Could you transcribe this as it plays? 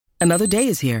Another day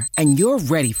is here, and you're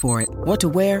ready for it. What to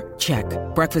wear? Check.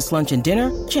 Breakfast, lunch, and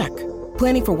dinner? Check.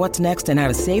 Planning for what's next and how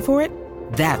to save for it?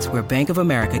 That's where Bank of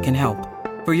America can help.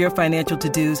 For your financial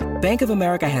to-dos, Bank of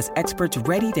America has experts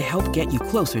ready to help get you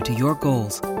closer to your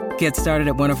goals. Get started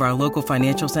at one of our local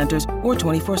financial centers or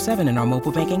 24/7 in our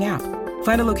mobile banking app.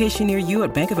 Find a location near you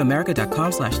at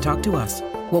bankofamerica.com/talktous.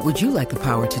 What would you like the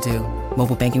power to do?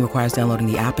 Mobile banking requires downloading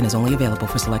the app and is only available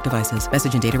for select devices.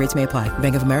 Message and data rates may apply.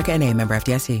 Bank of America N.A., member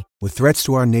FDIC. With threats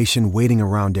to our nation waiting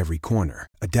around every corner,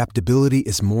 adaptability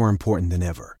is more important than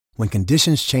ever. When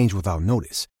conditions change without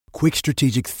notice, quick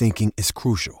strategic thinking is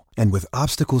crucial. And with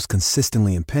obstacles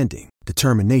consistently impending,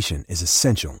 determination is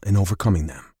essential in overcoming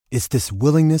them. It's this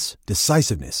willingness,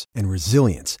 decisiveness, and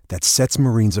resilience that sets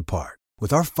Marines apart.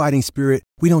 With our fighting spirit,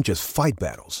 we don't just fight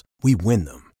battles, we win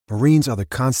them. Marines are the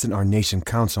constant our nation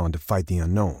counts on to fight the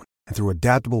unknown. And through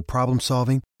adaptable problem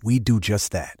solving, we do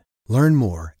just that. Learn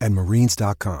more at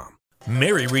marines.com.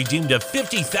 Mary redeemed a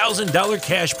 $50,000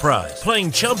 cash prize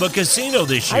playing Chumba Casino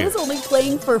this year. I was only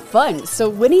playing for fun, so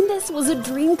winning this was a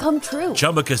dream come true.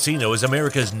 Chumba Casino is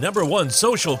America's #1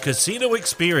 social casino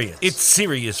experience. It's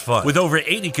serious fun. With over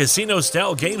 80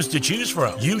 casino-style games to choose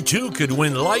from, you too could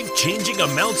win life-changing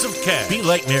amounts of cash. Be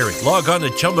like Mary. Log on to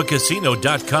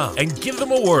ChumbaCasino.com and give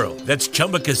them a whirl. That's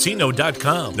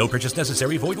ChumbaCasino.com. No purchase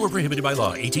necessary. Void or prohibited by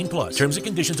law. 18+. Terms and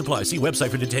conditions apply. See website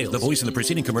for details. The voice in the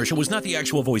preceding commercial was not the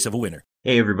actual voice of a winner.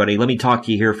 Hey everybody, let me talk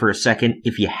to you here for a second.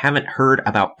 If you haven't heard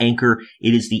about Anchor,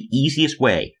 it is the easiest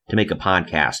way to make a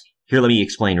podcast. Here, let me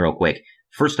explain real quick.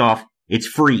 First off, it's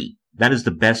free. That is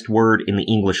the best word in the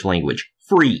English language.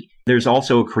 Free. There's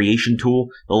also a creation tool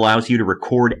that allows you to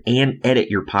record and edit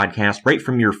your podcast right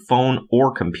from your phone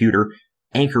or computer.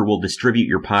 Anchor will distribute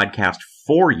your podcast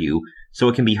for you so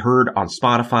it can be heard on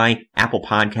Spotify, Apple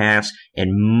Podcasts,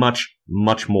 and much,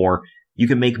 much more. You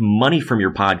can make money from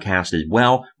your podcast as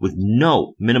well with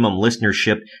no minimum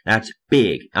listenership. That's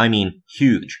big. I mean,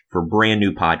 huge for brand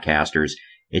new podcasters.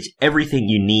 It's everything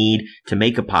you need to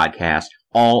make a podcast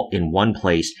all in one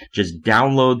place. Just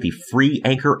download the free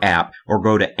Anchor app or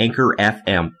go to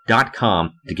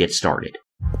anchorfm.com to get started.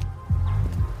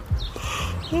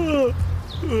 The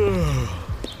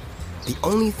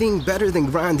only thing better than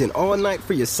grinding all night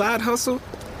for your side hustle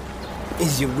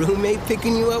is your roommate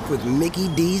picking you up with Mickey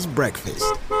D's breakfast.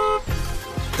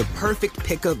 The perfect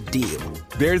pickup deal.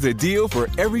 There's a deal for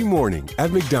every morning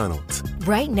at McDonald's.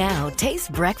 Right now,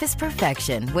 taste breakfast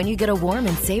perfection when you get a warm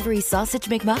and savory sausage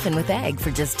McMuffin with egg for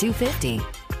just $2.50.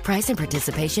 Price and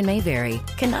participation may vary.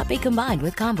 Cannot be combined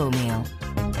with combo meal.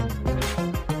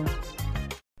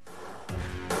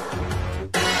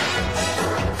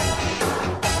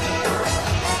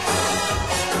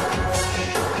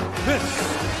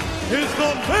 Is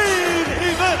the main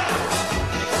event.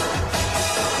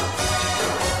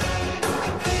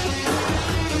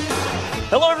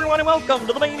 Hello, everyone, and welcome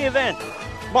to the main event,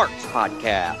 Mark's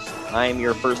Podcast. I'm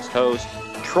your first host,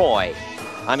 Troy.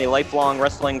 I'm a lifelong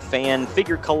wrestling fan,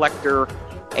 figure collector,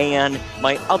 and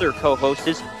my other co-host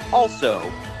is also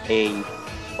a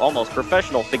almost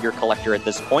professional figure collector at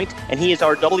this point, and he is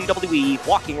our WWE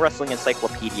Walking Wrestling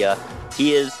Encyclopedia.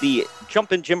 He is the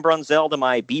Jumpin' Jim Brunzell to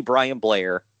my B. Brian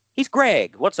Blair. He's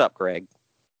Greg. What's up, Greg?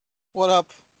 What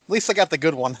up? At least I got the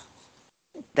good one.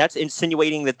 That's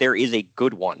insinuating that there is a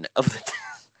good one.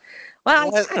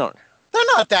 Well, I don't. They're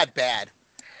not that bad.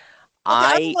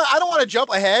 Okay, I don't want to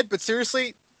jump ahead, but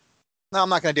seriously, no, I'm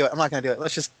not going to do it.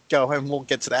 Let's just go and we'll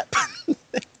get to that.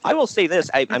 I will say this.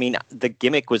 I mean, the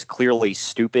gimmick was clearly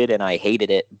stupid and I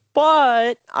hated it,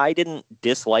 but I didn't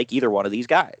dislike either one of these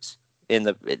guys in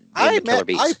the Killer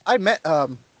Bees. I met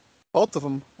both of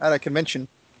them at a convention.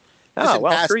 Oh,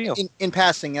 well, for you. In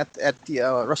passing at the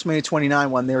WrestleMania 29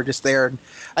 one, they were just there. And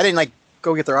I didn't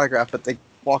go get their autograph, but they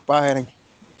walked by and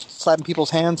slapping people's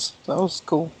hands. So that was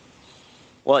cool.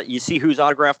 Well, you see whose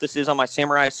autograph this is on my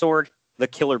samurai sword? The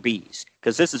Killer Bees.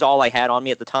 Because this is all I had on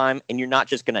me at the time, and you're not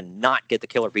just going to not get the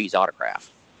Killer Bees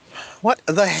autograph. What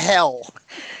the hell?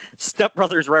 Step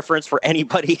Brothers reference for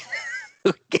anybody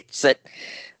who gets it.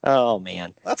 Oh,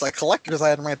 man. That's a collector's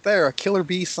item right there. A Killer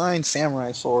Bee signed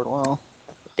samurai sword. Well,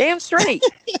 damn straight.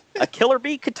 A Killer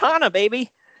Bee katana,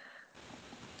 baby.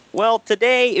 Well,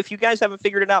 today, if you guys haven't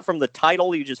figured it out from the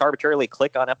title, you just arbitrarily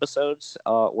click on episodes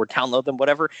or download them,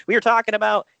 whatever. We are talking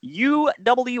about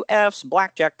UWF's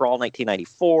Blackjack Brawl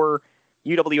 1994.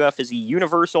 UWF is the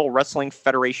Universal Wrestling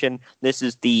Federation. This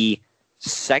is the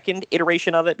second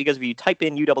iteration of it, because if you type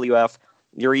in UWF,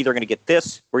 you're either going to get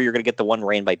this or you're going to get the one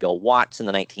ran by Bill Watts in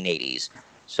the 1980s.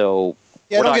 So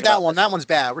yeah, don't get that one. That one's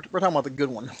bad. We're talking about the good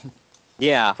one.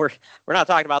 Yeah, we're not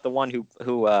talking about the one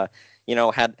who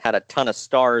had a ton of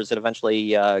stars that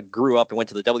eventually grew up and went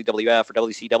to the WWF or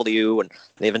WCW, and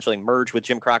they eventually merged with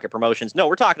Jim Crockett Promotions. No,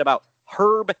 we're talking about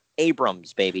Herb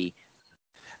Abrams, baby.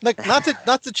 Like, not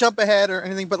to jump ahead or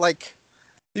anything, but like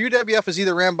the UWF is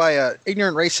either ran by a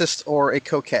ignorant racist or a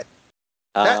coquette.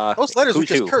 Those letters were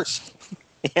just cursed.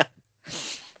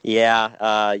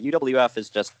 Yeah. UWF is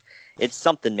just, it's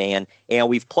something, man. And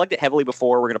we've plugged it heavily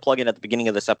before. We're going to plug it at the beginning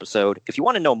of this episode. If you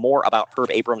want to know more about Herb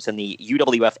Abrams and the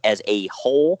UWF as a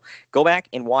whole, go back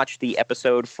and watch the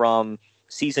episode from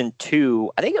season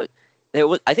 2. I think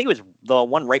it was the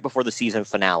one right before the season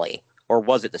finale. Or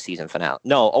was it the season finale?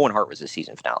 No, Owen Hart was the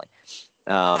season finale.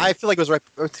 I feel like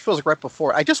it feels like right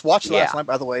before. I just watched it last night,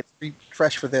 by the way. It's pretty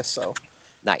fresh for this, so.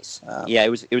 Nice. It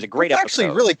was a great episode.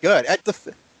 Actually really good.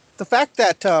 The fact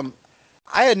that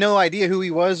I had no idea who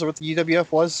he was or what the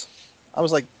UWF was, I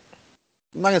was like,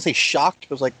 I'm not going to say shocked,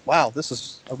 but I was like, wow, this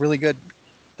is a really good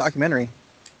documentary.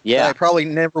 Yeah. That I probably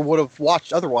never would have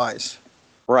watched otherwise.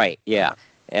 Right, yeah.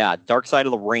 Yeah, Dark Side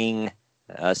of the Ring,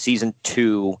 season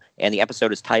 2, and the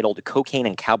episode is titled Cocaine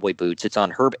and Cowboy Boots. It's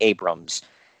on Herb Abrams.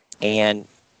 And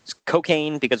it's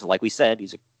cocaine because, like we said,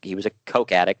 he was a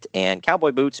coke addict, and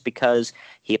cowboy boots because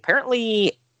he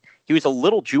was a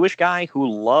little Jewish guy who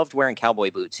loved wearing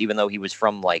cowboy boots, even though he was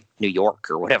from like New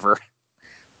York or whatever.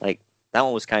 Like, that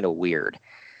one was kind of weird.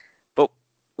 But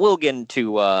we'll get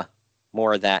into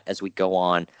more of that as we go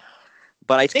on.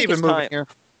 But I think it's time. Here.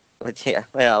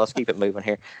 Yeah, let's keep it moving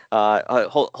here.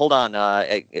 Hold on.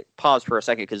 Pause for a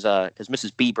second because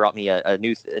Mrs. B brought me a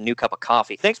new cup of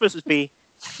coffee. Thanks, Mrs. B.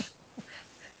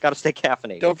 Got to stay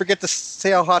caffeinated. Don't forget to say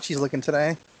how hot she's looking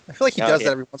today. I feel like he does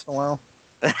that every once in a while.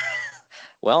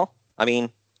 Well, I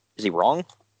mean, is he wrong?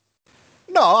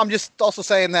 No, I'm just also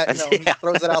saying that he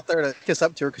throws it out there to kiss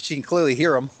up to her because she can clearly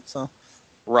hear him. So.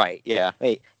 Right. Yeah.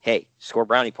 Hey, score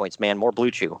brownie points, man. More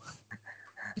Blue Chew.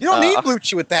 You don't need Blue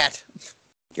Chew with that.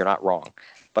 You're not wrong,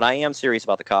 but I am serious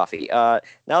about the coffee. Now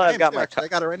that I've got I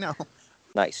got it right now.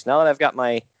 Nice. Now that I've got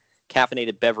my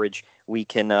caffeinated beverage, we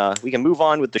can move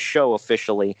on with the show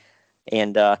officially,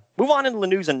 and move on into the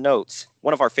news and notes.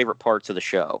 One of our favorite parts of the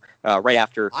show. Right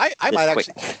after I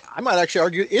might actually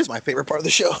argue it is my favorite part of the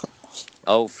show.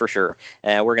 Oh, for sure.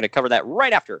 We're going to cover that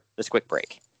right after this quick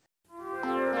break.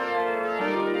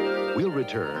 We'll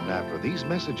return after these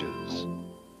messages.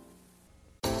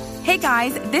 Hey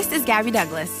guys, this is Gabby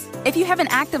Douglas. If you have an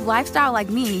active lifestyle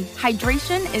like me,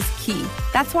 hydration is key.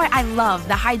 That's why I love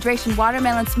the Hydration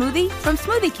Watermelon Smoothie from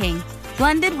Smoothie King.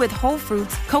 Blended with whole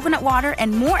fruits, coconut water,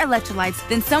 and more electrolytes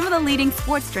than some of the leading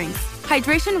sports drinks.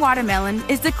 Hydration Watermelon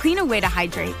is the cleaner way to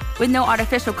hydrate, with no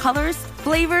artificial colors,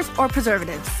 flavors, or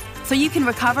preservatives. So you can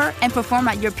recover and perform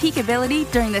at your peak ability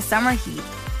during the summer heat.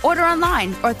 Order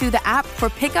online or through the app for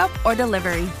pickup or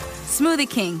delivery. Smoothie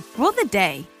King, rule the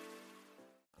day.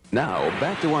 Now,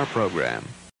 back to our program.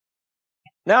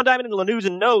 Now diving into the news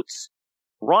and notes.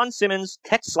 Ron Simmons,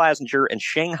 Tex Slazenger, and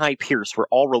Shanghai Pierce were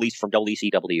all released from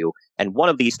WCW, and one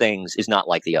of these things is not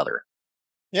like the other.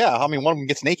 Yeah, I mean, one of them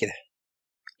gets naked.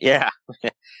 Yeah.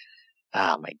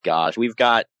 Oh my gosh. We've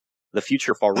got the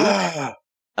future Farouk,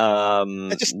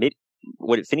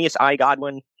 Phineas I.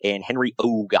 Godwin, and Henry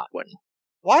O. Godwin.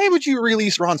 Why would you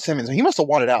release Ron Simmons? He must have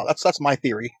wanted out. That's my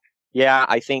theory. Yeah,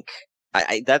 I think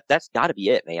that's got to be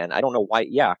it, man. I don't know why.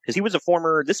 Yeah, because he was a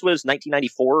former. This was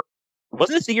 1994.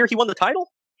 Wasn't this the year he won the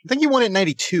title? I think he won it in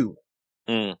 92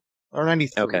 or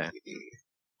 93. Okay.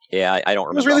 Yeah, I don't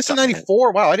remember. He was released in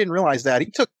 94. Wow, I didn't realize that. He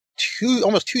took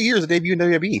almost 2 years to debut in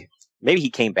WWE. Maybe he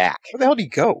came back. Where the hell did he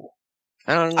go?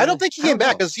 I don't know. I don't think he came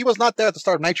back because he was not there at the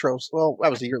start of Nitros. Well, that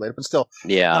was a year later, but still.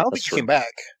 Yeah, I don't think he came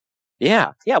back.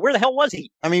 Yeah. Where the hell was he?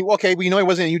 I mean, okay, we know he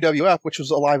wasn't in UWF, which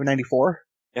was alive in 94.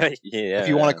 Yeah. If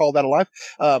you want to call that alive.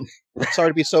 Sorry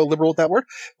to be so liberal with that word,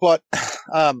 but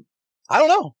I don't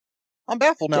know. I'm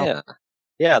baffled now.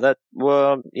 Yeah.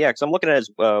 Because I'm looking at his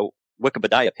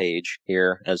Wikipedia page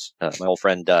here, as my old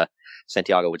friend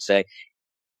Santiago would say.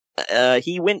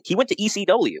 He went to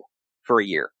ECW for a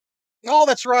year. Oh,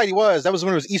 that's right. He was. That was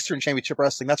when it was Eastern Championship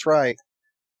Wrestling. That's right.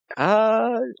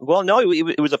 Well, no,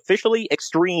 it was officially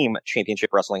Extreme Championship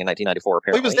Wrestling in 1994.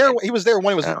 Apparently, well, he was there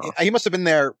when it was. He must have been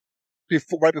there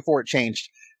right before it changed,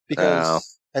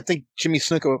 because I think Jimmy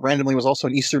Snuka randomly was also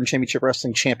an Eastern Championship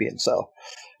Wrestling champion. So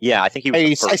yeah, I think he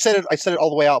was. I said it all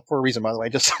the way out for a reason, by the way.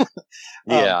 Just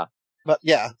yeah, but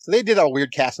yeah, so they did a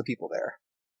weird cast of people there.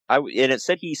 And it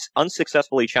said he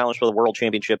unsuccessfully challenged for the World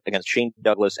Championship against Shane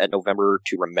Douglas at November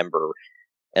to Remember,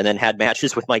 and then had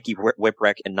matches with Mikey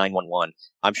Whipwreck and 911.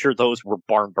 I'm sure those were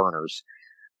barn burners.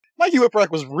 Mikey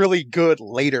Whipwreck was really good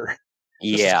later.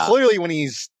 Yeah. Clearly when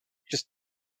he's just,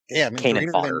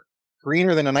 cannon fodder.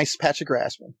 Greener than a nice patch of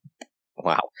grass.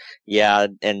 Wow. Yeah,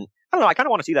 and I don't know. I kind of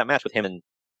want to see that match with him and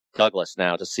Douglas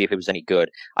now to see if it was any good.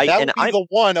 That would be the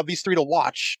one of these three to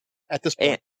watch at this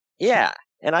point.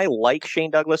 And I like Shane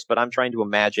Douglas, but I'm trying to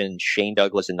imagine Shane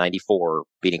Douglas in '94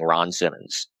 beating Ron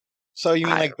Simmons. So you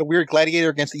mean like the weird gladiator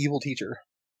against the evil teacher?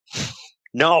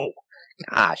 No.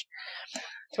 Gosh.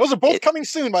 Those are both coming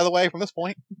soon, by the way, from this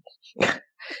point.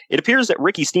 It appears that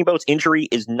Ricky Steamboat's injury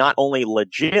is not only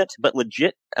legit, but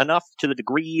legit enough to the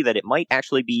degree that it might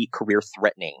actually be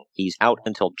career-threatening. He's out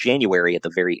until January at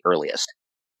the very earliest.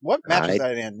 What match is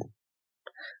that in?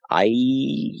 I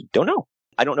don't know.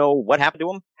 I don't know what happened to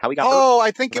him, how he got hurt. Oh,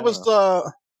 I think it was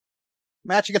the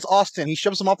match against Austin. He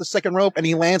shoves him off the second rope, and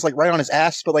he lands like right on his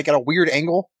ass, but like at a weird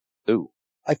angle. Ooh.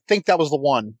 I think that was the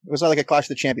one. It was like a Clash of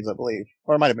the Champions, I believe.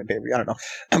 Or it might have been pay-per-view. I don't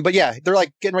know. But yeah, they're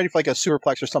like getting ready for like a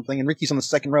superplex or something, and Ricky's on the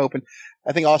second rope, and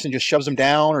I think Austin just shoves him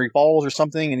down, or he falls or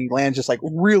something, and he lands just like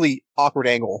really awkward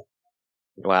angle.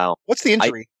 Wow. What's the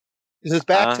injury? Is his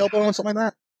back, tailbone, something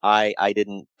like that? I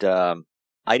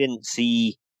didn't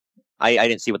see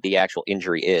what the actual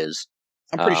injury is.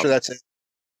 I'm pretty sure that's it.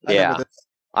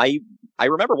 I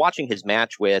remember watching his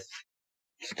match with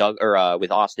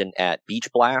with Austin at Beach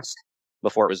Blast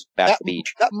before it was back to the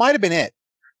beach. That might have been it.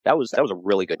 That was a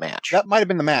really good match. That might have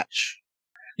been the match.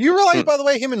 You realize, by the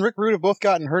way, him and Rick Rude have both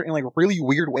gotten hurt in like really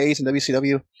weird ways in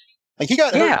WCW. Like he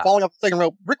got hurt falling off the second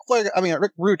rope. Rick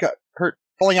Rude got hurt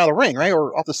falling out of the ring, right,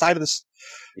 or off the side of this.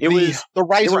 The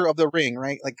riser of the ring,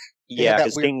 right? Like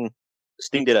because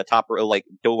Sting did a top rope, like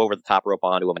dove over the top rope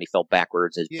onto him, and he fell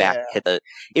backwards. His back hit the.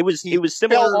 It was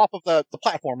similar. Fell off of the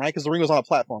platform, right? Because the ring was on a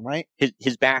platform, right?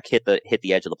 His back hit the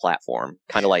edge of the platform,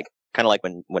 kind of like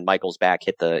when Michael's back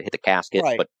hit the casket,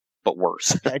 right. but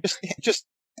worse. Yeah, just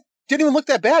didn't even look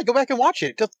that bad. Go back and watch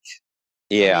it.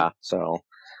 So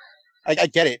I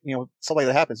get it. You know, stuff like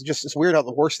that happens. It's weird how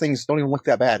the worst things don't even look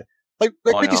that bad. Like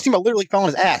Ricky Steamboat literally fell on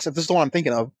his ass. If this is the one I'm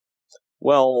thinking of.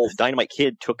 Well, Dynamite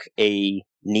Kid took a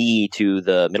knee to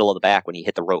the middle of the back when he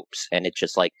hit the ropes, and it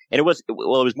was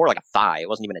more like a thigh. It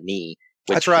wasn't even a knee.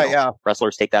 Which, that's right. Yeah,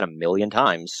 wrestlers take that a million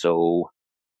times. So,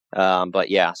 but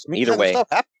yeah. So either way, stuff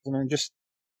happens. I mean, just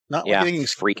not getting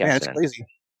freak accident. It's crazy.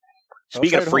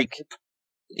 Speaking of freak,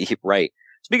 right?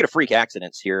 Speaking of freak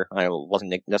accidents, here it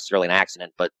wasn't necessarily an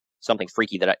accident, but something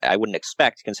freaky that I wouldn't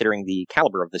expect considering the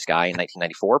caliber of this guy in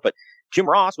 1994. But Jim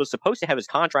Ross was supposed to have his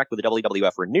contract with the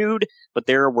WWF renewed, but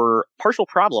there were partial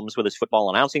problems with his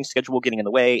football announcing schedule getting in the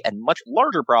way, and much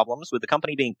larger problems with the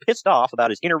company being pissed off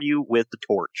about his interview with The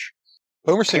Torch.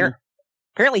 Boomer Singer.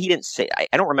 Apparently he didn't say,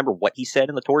 I don't remember what he said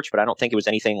in The Torch, but I don't think it was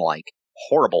anything like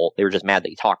horrible. They were just mad that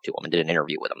he talked to him and did an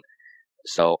interview with him.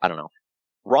 So, I don't know.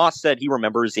 Ross said he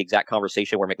remembers the exact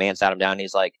conversation where McMahon sat him down and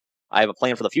he's like, I have a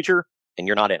plan for the future, and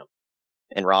you're not in them.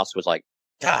 And Ross was like,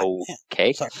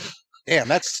 okay. Damn,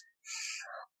 that's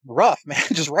rough, man.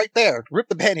 Just right there. Rip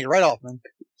the panty right off, man.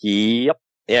 Yep.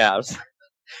 Yeah.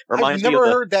 I've never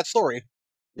heard that story.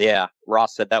 Yeah.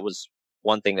 Ross said that was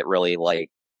one thing that really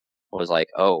was like,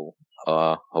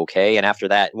 okay. And after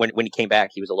that, when he came back,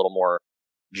 he was a little more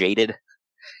jaded.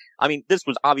 I mean, this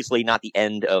was obviously not the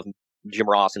end of Jim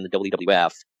Ross in the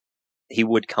WWF. He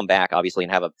would come back, obviously,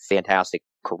 and have a fantastic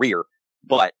career.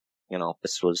 But,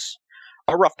 this was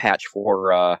a rough patch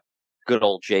for good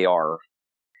old JR.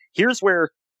 Here's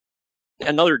where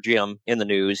another Jim in the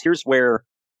news. Here's where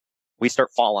we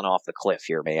start falling off the cliff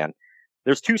here, man.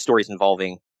 There's two stories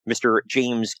involving Mr.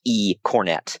 James E.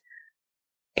 Cornette.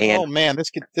 And, oh man,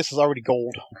 this is already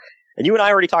gold. And you and I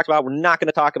already talked about. We're not going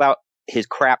to talk about his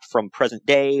crap from present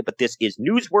day, but this is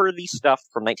newsworthy stuff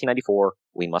from 1994.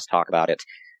 We must talk about it.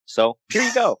 So here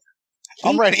you go.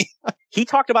 I'm ready. He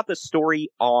talked about this story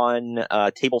on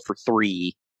Table for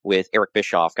Three with Eric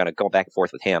Bischoff, kind of going back and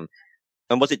forth with him.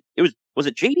 And was it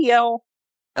JDL,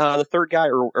 the third guy,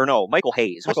 or no, Michael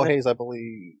Hayes? Michael Hayes, I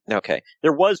believe. Okay.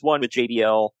 There was one with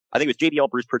JDL. I think it was JDL,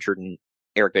 Bruce Pritchard, and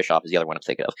Eric Bischoff is the other one I'm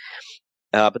thinking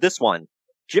of. But this one,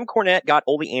 Jim Cornette got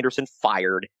Ole Anderson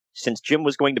fired since Jim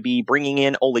was going to be bringing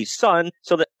in Ole's son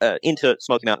into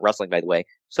Smoky Mountain Wrestling, by the way,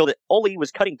 so that Ole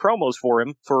was cutting promos for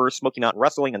him for Smoky Mountain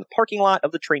Wrestling in the parking lot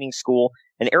of the training school,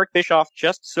 and Eric Bischoff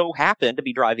just so happened to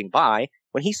be driving by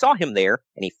when he saw him there,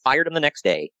 and he fired him the next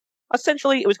day.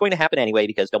 Essentially, it was going to happen anyway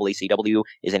because WCW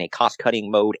is in a cost-cutting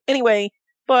mode anyway,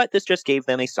 but this just gave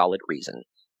them a solid reason.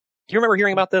 Do you remember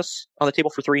hearing about this on the Table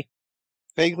for Three?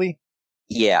 Vaguely.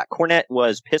 Yeah, Cornette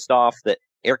was pissed off that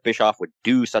Eric Bischoff would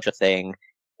do such a thing,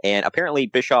 and apparently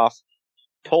Bischoff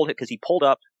told him, because he pulled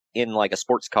up in like a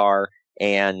sports car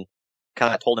and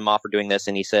kind of told him off for doing this,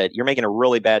 and he said, you're making a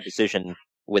really bad decision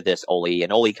with this, Ole.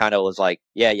 And Ole kind of was like,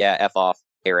 yeah, F off,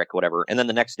 Eric, whatever. And then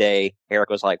the next day, Eric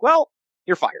was like, well,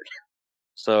 you're fired.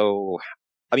 So,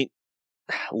 I mean,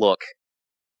 look,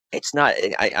 it's not.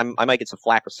 I might get some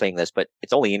flack for saying this, but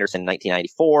it's only Anderson in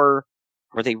 1994.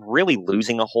 Were they really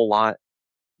losing a whole lot?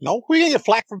 No, we didn't get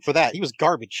flack for that. He was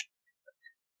garbage.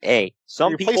 Hey,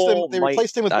 some people they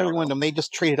replaced him with Barry Windham. They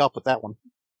just traded up with that one.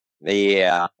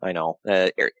 Yeah, I know.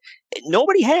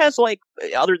 Nobody has, like,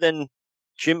 other than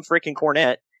Jim frickin'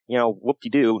 Cornette,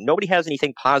 whoop-de-doo, nobody has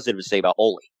anything positive to say about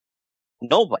Ole.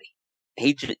 Nobody.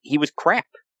 He was crap.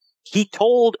 He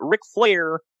told Ric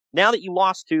Flair, now that you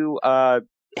lost to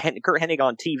Kurt Hennig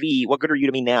on TV, what good are you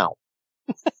to me now?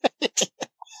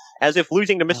 As if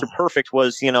losing to Mr. Perfect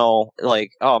was,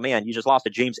 like, oh man, you just lost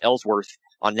to James Ellsworth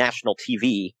on national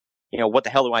TV. What the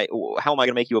hell how am I going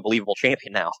to make you a believable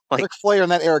champion now? Like, Ric Flair in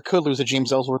that era could lose to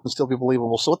James Ellsworth and still be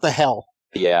believable, so what the hell?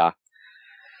 Yeah.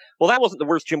 Well, that wasn't the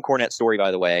worst Jim Cornette story,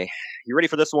 by the way. You ready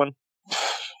for this one?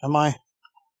 Am I?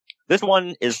 This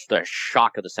one is the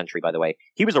shock of the century, by the way.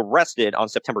 He was arrested on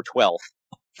September 12th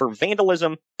for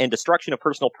vandalism and destruction of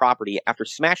personal property after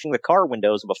smashing the car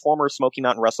windows of a former Smoky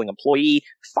Mountain Wrestling employee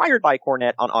fired by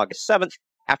Cornette on August 7th,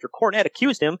 after Cornette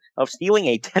accused him of stealing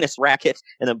a tennis racket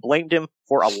and then blamed him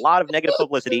for a lot of negative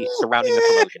publicity surrounding the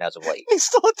promotion as of late. He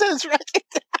stole a tennis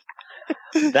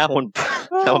racket. That one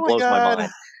blows my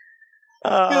mind.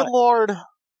 Good Lord.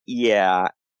 Yeah.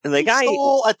 And the guy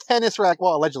stole a tennis racket.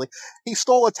 Well, allegedly. He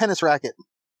stole a tennis racket.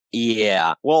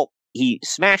 Yeah. Well, he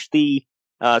smashed the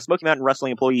Smoky Mountain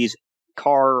Wrestling employee's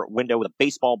car window with a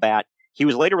baseball bat. He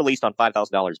was later released on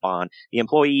 $5,000 bond. The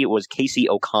employee was Casey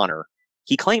O'Connor.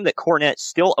 He claimed that Cornette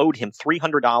still owed him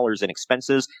 $300 in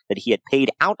expenses that he had paid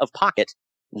out of pocket.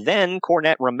 Then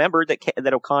Cornette remembered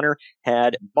that O'Connor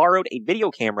had borrowed a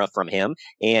video camera from him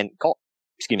and called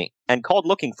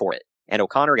looking for it. And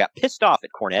O'Connor got pissed off at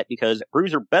Cornette because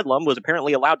Bruiser Bedlam was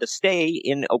apparently allowed to stay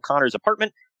in O'Connor's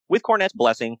apartment with Cornette's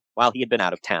blessing while he had been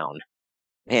out of town.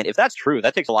 Man, if that's true,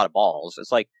 that takes a lot of balls.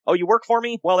 It's like, oh, you work for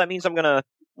me? Well, that means I'm going to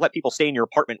let people stay in your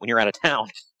apartment when you're out of town.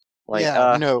 Like,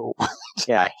 no.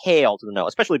 Yeah, hail to the no.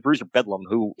 Especially Bruiser Bedlam,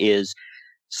 who is,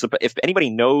 if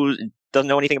anybody doesn't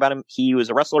know anything about him, he was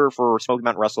a wrestler for Smoky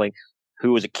Mountain Wrestling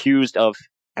who was accused of,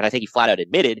 and I think he flat out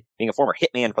admitted, being a former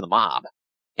hitman for the mob.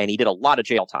 And he did a lot of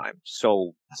jail time.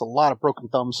 So that's a lot of broken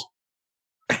thumbs.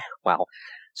 Wow.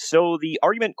 So the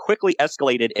argument quickly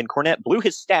escalated, and Cornette blew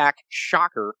his stack,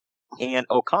 shocker, and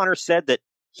O'Connor said that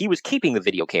he was keeping the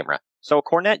video camera. So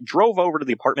Cornette drove over to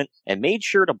the apartment and made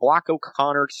sure to block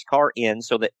O'Connor's car in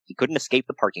so that he couldn't escape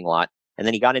the parking lot. And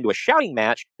then he got into a shouting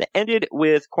match that ended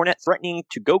with Cornette threatening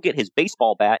to go get his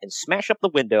baseball bat and smash up the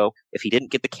window if he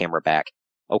didn't get the camera back.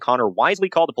 O'Connor wisely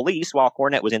called the police while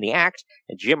Cornette was in the act,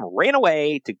 and Jim ran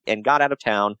away and got out of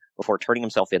town before turning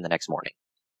himself in the next morning.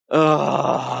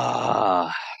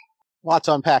 Lots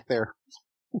to unpack there.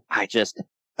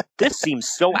 This seems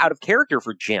so out of character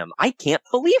for Jim. I can't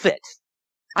believe it.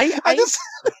 My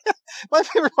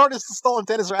favorite part is the stolen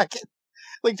tennis racket.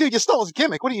 Like, dude, you stole his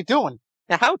gimmick. What are you doing?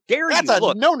 Now, how dare you? That's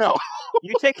a no-no.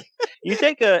 You take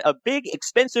a big,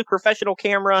 expensive professional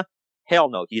camera. Hell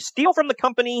no. You steal from the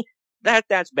company.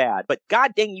 That's bad. But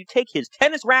god dang, you take his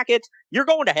tennis racket, you're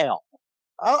going to hell.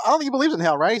 I don't think he believes in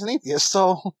hell, right? He's an atheist,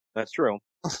 so... That's true.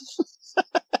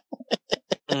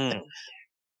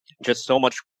 Just so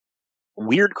much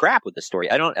weird crap with this story.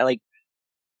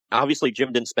 Obviously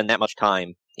Jim didn't spend that much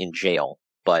time in jail,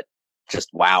 but just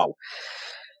wow.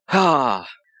 All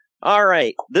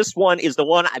right. This one is the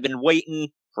one I've been waiting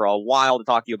for a while to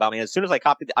talk to you about, man. As soon as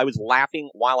I was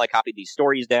laughing while I copied these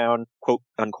stories down, quote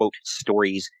unquote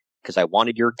stories, because I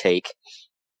wanted your take.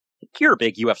 You're a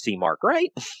big UFC mark,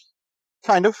 right?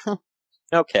 Kind of.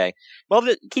 Okay. Well,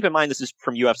 keep in mind this is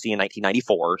from UFC in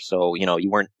 1994, so, you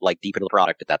weren't, deep into the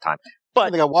product at that time. But I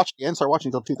think I watched again, started watching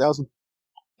until 2000.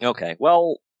 Okay.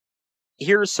 Well,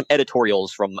 here's some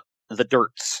editorials from The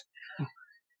Dirts.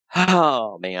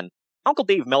 Oh, man. Uncle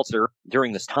Dave Meltzer,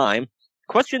 during this time,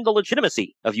 questioned the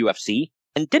legitimacy of UFC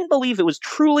and didn't believe it was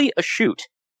truly a shoot.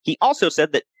 He also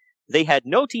said that they had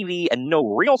no TV and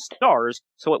no real stars,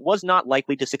 so it was not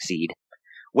likely to succeed.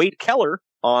 Wade Keller,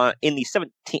 in the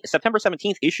September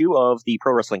 17th issue of the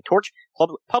Pro Wrestling Torch,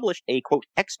 published a, quote,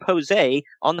 expose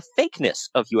on the fakeness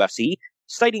of UFC,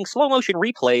 citing slow-motion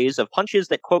replays of punches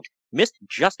that, quote, missed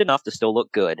just enough to still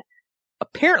look good.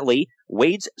 Apparently,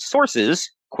 Wade's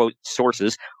sources, quote,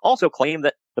 sources, also claim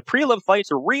that the prelim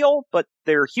fights are real, but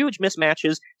they're huge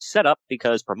mismatches set up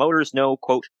because promoters know,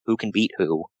 quote, who can beat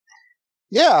who.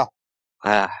 Yeah.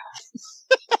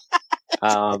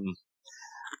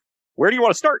 Where do you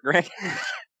want to start, Greg?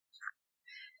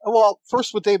 Well,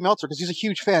 first with Dave Meltzer, because he's a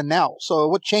huge fan now. So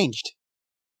what changed?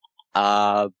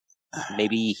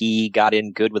 Maybe he got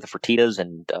in good with the Fertittas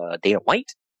and Dana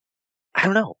White? I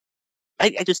don't know.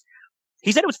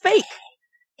 He said it was fake.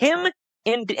 him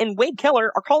and Wade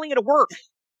Keller are calling it a work.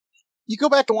 You go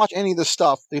back and watch any of this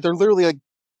stuff, they're literally like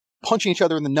punching each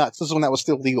other in the nuts. This is when that was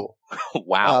still legal.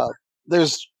 Wow.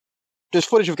 There's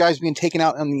footage of guys being taken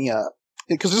out on the,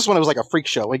 because this is when it was like a freak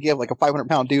show. Like you have like a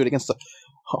 500-pound dude against a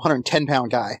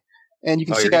 110-pound guy. And you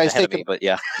can see guys taking, but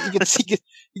yeah, you can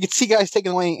see guys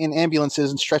taken away in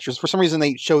ambulances and stretchers. For some reason,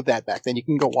 they showed that back then. You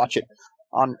can go watch it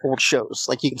on old shows.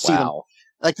 Like you can see them.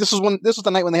 Like this was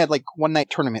the night when they had like one-night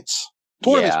tournaments,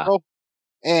 bro.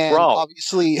 And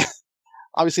obviously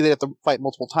they have to fight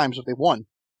multiple times if they won.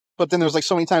 But then there's like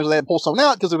so many times they had to pull someone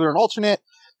out because they were an alternate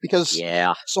because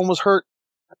someone was hurt.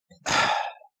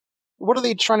 What are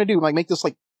they trying to do? Like make this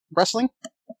like wrestling?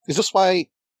 Is this why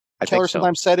Keller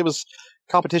sometimes said it was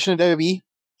competition in WWE?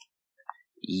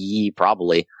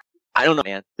 Probably. I don't know,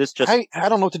 man. I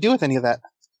don't know what to do with any of that.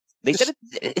 They said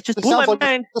it just blew my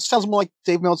mind. This sounds more like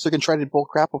Dave Meltzer contrited bull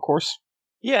crap, of course.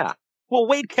 Yeah. Well,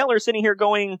 Wade Keller sitting here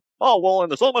going, oh, well, in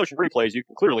the slow motion replays, you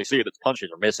can clearly see that the punches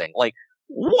are missing. Like,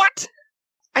 what?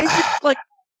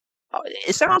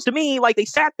 It sounds to me like they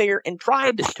sat there and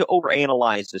tried to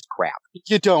overanalyze this crap.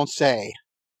 You don't say.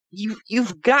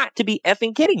 You've got to be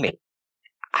effing kidding me.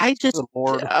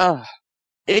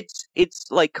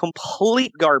 It's like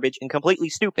complete garbage and completely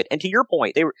stupid. And to your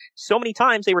point, they were so many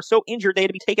times they were so injured they had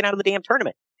to be taken out of the damn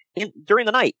tournament during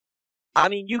the night. I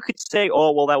mean, you could say,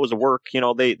 oh, well, that was a work. You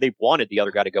know, they wanted the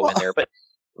other guy to go in there, but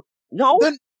no.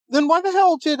 Then why the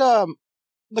hell did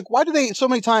why do they so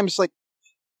many times like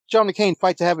John McCain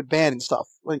fight to have it banned and stuff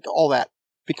like all that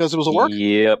because it was a work?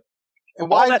 Yep. And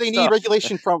why do they need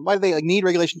regulation from? Why do they need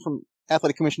regulation from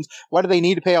athletic commissions? Why do they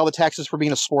need to pay all the taxes for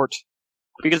being a sport?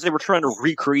 Because they were trying to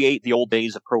recreate the old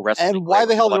days of pro wrestling. And why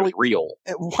the hell did real?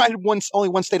 Why did only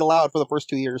one state allow it for the first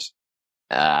 2 years?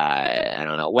 I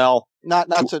don't know. Well, not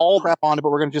to crap on it,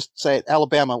 but we're going to just say it.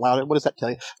 Alabama allowed it. What does that tell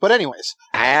you? But anyways,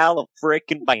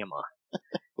 Alabama.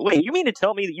 Wait, you mean to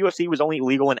tell me that UFC was only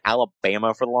legal in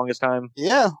Alabama for the longest time?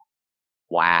 Yeah.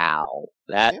 Wow.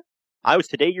 I was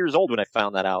today years old when I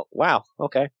found that out. Wow.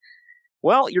 Okay.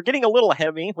 Well, you're getting a little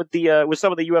heavy with the with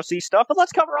some of the UFC stuff, but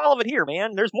let's cover all of it here,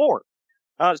 man. There's more.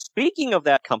 Speaking of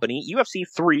that company, UFC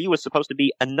 3 was supposed to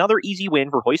be another easy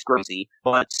win for Royce Gracie,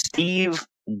 but Steve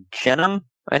Jenham,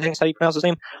 I think is how you pronounce his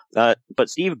name, but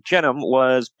Steve Jenham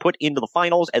was put into the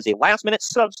finals as a last-minute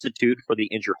substitute for the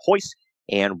injured Royce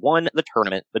and won the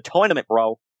tournament. The tournament,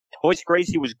 bro. Royce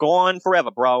Gracie was gone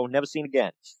forever, bro. Never seen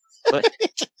again. But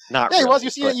not really. He was. You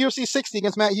see at UFC 60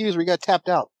 against Matt Hughes where he got tapped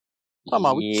out. Come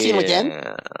on, we see him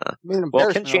again?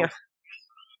 Well,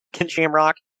 Ken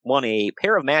Shamrock won a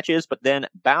pair of matches, but then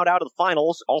bowed out of the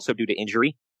finals, also due to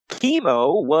injury.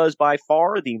 Chemo was by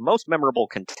far the most memorable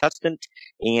contestant,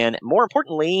 and more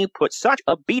importantly, put such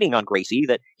a beating on Gracie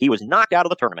that he was knocked out of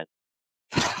the tournament.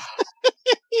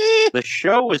 The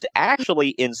show was actually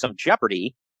in some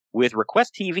jeopardy, with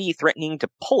Request TV threatening to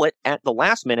pull it at the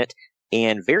last minute,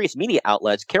 and various media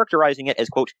outlets characterizing it as,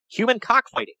 quote, human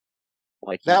cockfighting.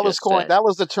 Like that was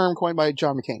the term coined by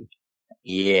John McCain.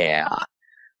 Yeah.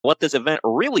 What this event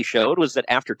really showed was that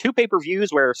after 2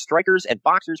 pay-per-views where strikers and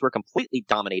boxers were completely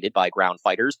dominated by ground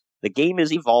fighters, the game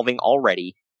is evolving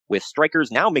already, with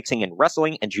strikers now mixing in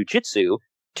wrestling and jiu-jitsu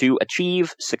to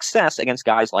achieve success against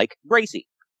guys like Gracie.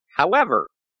 However,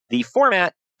 the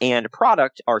format and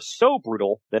product are so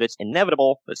brutal that it's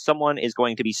inevitable that someone is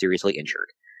going to be seriously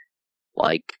injured.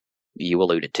 Like you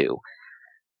alluded to.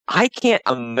 I can't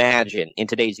imagine in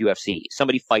today's UFC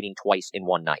somebody fighting twice in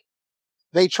one night.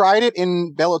 They tried it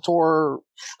in Bellator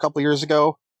a couple of years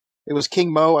ago. It was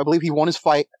King Mo. I believe he won his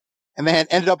fight and then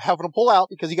ended up having to pull out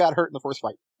because he got hurt in the first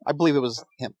fight. I believe it was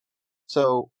him.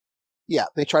 So, yeah,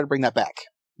 they tried to bring that back.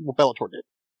 Well, Bellator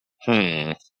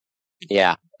did.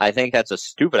 Yeah, I think that's a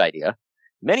stupid idea.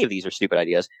 Many of these are stupid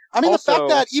ideas. I mean, also, the fact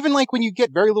that even like when you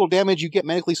get very little damage, you get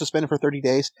medically suspended for 30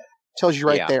 days tells you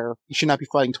right there you should not be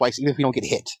fighting twice, even if you don't get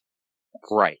hit.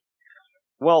 Right.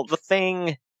 Well, the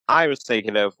thing I was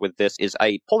thinking of with this is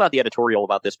I pulled out the editorial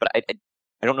about this, but I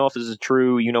don't know if this is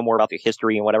true. You know more about the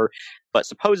history and whatever. But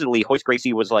supposedly, Royce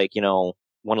Gracie was like,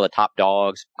 one of the top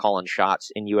dogs calling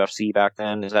shots in UFC back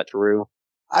then. Is that true?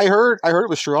 I heard it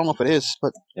was true. I don't know if it is,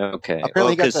 but okay.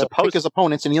 Apparently, he got to pick his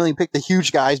opponents, and he only picked the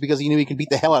huge guys because he knew he could beat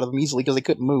the hell out of them easily because they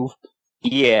couldn't move.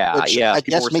 Yeah, which I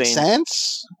guess makes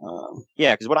sense.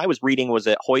 Yeah, because what I was reading was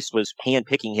that Royce was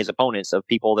handpicking his opponents of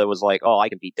people that was like, oh, I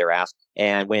can beat their ass.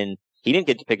 And when he didn't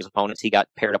get to pick his opponents, he got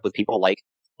paired up with people like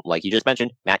you just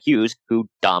mentioned, Matt Hughes, who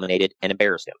dominated and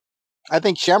embarrassed him. I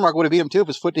think Shamrock would have beat him too if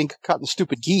his foot didn't get caught in the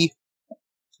stupid gi.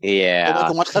 Yeah. I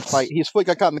didn't watch that fight. His foot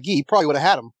got caught in the gi. He probably would have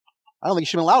had him. I don't think he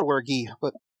should have been allowed to wear a gi,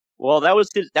 but well, that was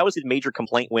his major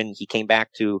complaint when he came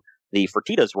back to the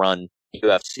Fertitas run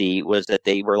UFC was that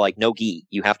they were like, no gi.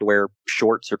 You have to wear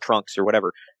shorts or trunks or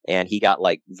whatever. And he got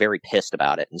like very pissed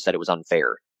about it and said it was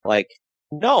unfair. Like,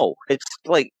 no, it's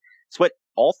like, it's what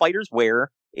all fighters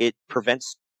wear. It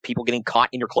prevents people getting caught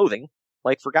in your clothing.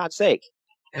 Like, for God's sake.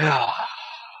 But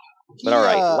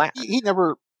all right. He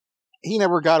never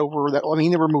got over that. I mean, he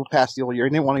never moved past the old year.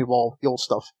 He didn't want to evolve the old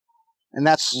stuff. And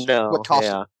that's what cost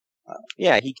him.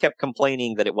 Yeah, he kept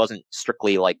complaining that it wasn't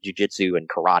strictly like jiu-jitsu and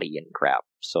karate and crap.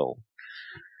 So,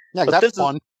 yeah, that's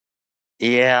fun.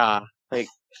 Yeah, like,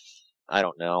 I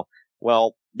don't know.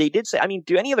 Well, they did say, I mean,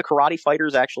 do any of the karate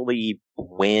fighters actually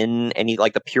win any,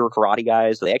 like the pure karate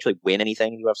guys? Do they actually win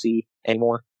anything in UFC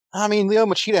anymore? I mean, Leo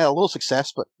Machida had a little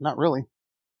success, but not really.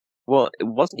 Well,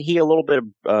 wasn't he a little bit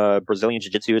of Brazilian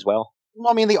jiu-jitsu as well?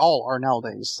 Well, I mean, they all are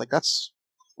nowadays. Like, that's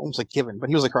almost like given, but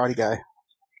he was a karate guy.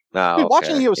 Oh, dude,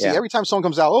 watching the UFC, every time someone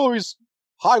comes out, oh, he's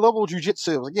high-level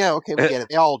jiu-jitsu. Like, yeah, okay, we get it.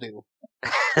 They all do.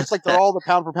 It's like they're all the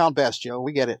pound-for-pound best, Joe.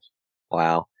 We get it.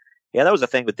 Wow. Yeah, that was the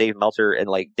thing with Dave Meltzer, and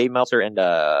like Dave Meltzer and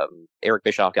Eric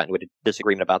Bischoff got into a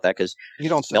disagreement about that because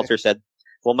Meltzer said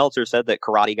that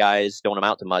karate guys don't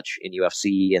amount to much in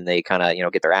UFC, and they kind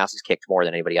of get their asses kicked more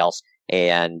than anybody else.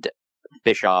 And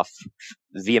Bischoff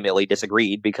vehemently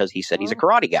disagreed because he said he's a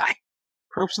karate guy.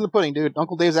 Proof's in the pudding, dude.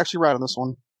 Uncle Dave's actually right on this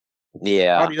one.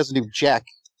 Yeah, karate doesn't do jack.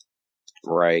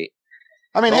 Right.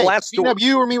 I mean, hey, beating up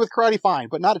you or me with karate, fine,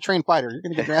 but not a trained fighter. You're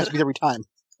going to get your ass beat every time.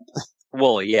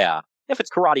 Well, yeah. If it's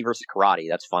karate versus karate,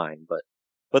 that's fine. But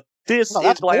this is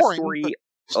the last story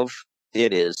of...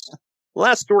 It is.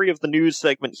 Last story of the news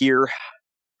segment here.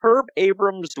 Herb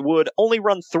Abrams would only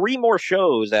run 3 more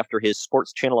shows after his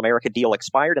Sports Channel America deal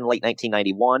expired in late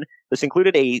 1991. This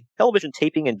included a television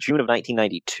taping in June of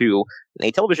 1992,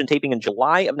 a television taping in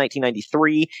July of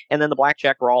 1993, and then the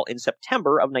Blackjack Brawl in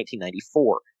September of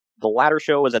 1994. The latter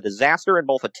show was a disaster in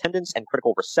both attendance and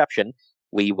critical reception.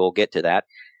 We will get to that.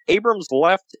 Abrams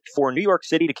left for New York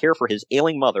City to care for his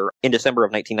ailing mother in December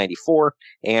of 1994,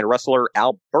 and wrestler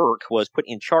Al Burke was put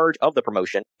in charge of the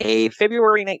promotion. A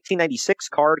February 1996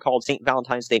 card called St.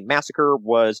 Valentine's Day Massacre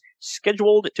was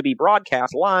scheduled to be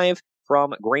broadcast live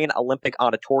from Grand Olympic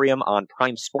Auditorium on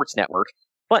Prime Sports Network,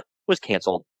 but was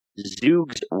canceled.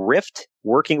 Zoogs Rift,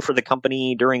 working for the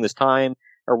company during this time,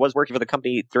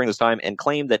 and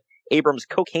claimed that Abrams'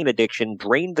 cocaine addiction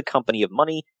drained the company of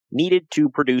money needed to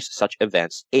produce such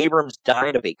events. Abrams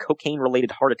died of a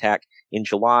cocaine-related heart attack in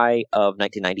July of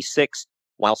 1996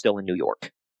 while still in New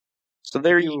York. So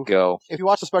there you go. If you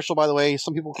watch the special, by the way,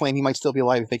 some people claim he might still be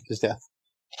alive and fake his death.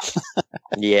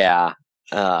 Yeah.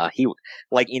 He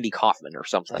like Andy Kaufman or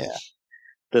something. Yeah.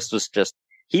 This was just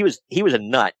he was a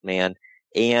nut, man.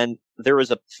 And there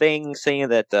was a thing saying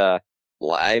that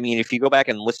I mean, if you go back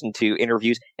and listen to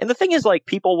interviews, and the thing is, like,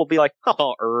 people will be like,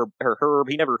 "Oh, Herb,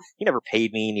 he never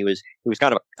paid me, and he was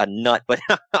kind of a nut, but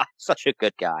such a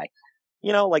good guy."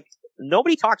 Like,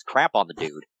 nobody talks crap on the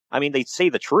dude. I mean, they say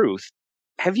the truth.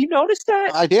 Have you noticed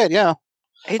that? I did, yeah.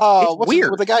 It's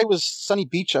weird. The guy was Sunny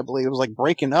Beach, I believe. It was like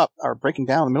breaking down in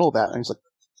the middle of that, and he's like,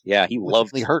 yeah, he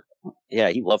loved hurt.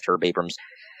 Yeah, he loved Herb Abrams,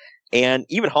 and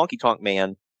even Honky Tonk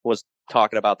Man was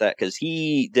talking about that because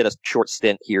he did a short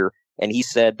stint here. And he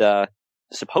said,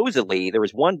 supposedly, there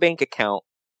was one bank account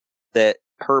that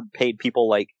Herb paid people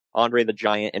like Andre the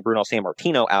Giant and Bruno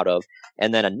Sammartino out of,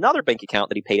 and then another bank account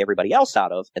that he paid everybody else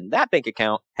out of, and that bank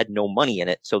account had no money in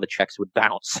it, so the checks would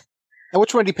bounce. And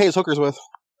which one did he pay his hookers with?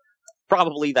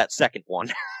 Probably that second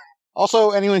one.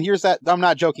 Also, anyone hears that, I'm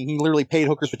not joking, he literally paid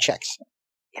hookers with checks.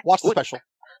 Watch the special.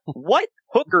 What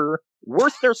hooker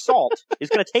worth their salt is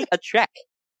going to take a check?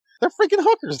 They're freaking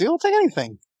hookers, dude. They'll take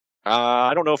anything.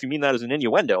 I don't know if you mean that as an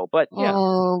innuendo, but yeah.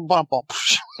 But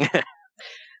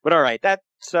all right, that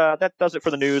does it for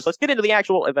the news. Let's get into the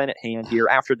actual event at hand here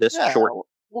after this short.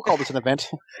 We'll call this an event.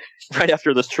 Right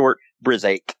after this short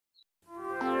break.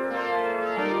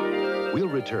 We'll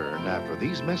return after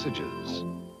these messages.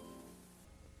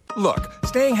 Look,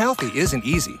 staying healthy isn't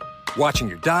easy. Watching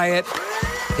your diet,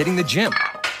 hitting the gym,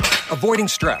 avoiding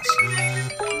stress.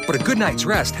 But a good night's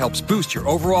rest helps boost your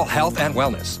overall health and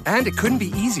wellness. And it couldn't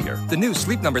be easier. The new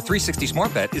Sleep Number 360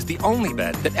 Smart Bed is the only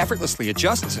bed that effortlessly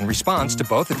adjusts and responds to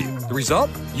both of you. The result?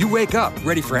 You wake up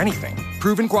ready for anything.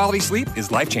 Proven quality sleep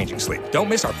is life-changing sleep. Don't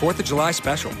miss our 4th of July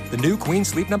special. The new Queen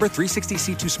Sleep Number 360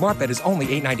 C2 Smart Bed is only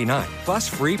 $8.99. Plus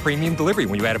free premium delivery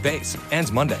when you add a base.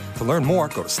 Ends Monday. To learn more,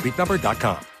 go to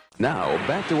sleepnumber.com. Now,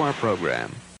 back to our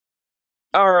program.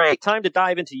 All right, time to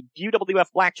dive into UWF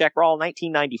Blackjack Brawl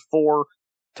 1994.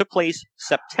 Took place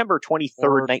September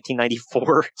 23rd,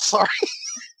 1994. Sorry.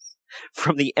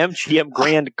 From the MGM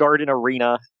Grand Garden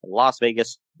Arena in Las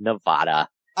Vegas, Nevada.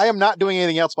 I am not doing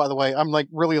anything else, by the way. I'm like,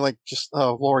 really like, just,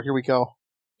 oh, Lord, here we go.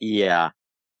 Yeah.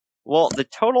 Well, the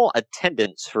total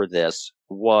attendance for this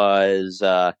was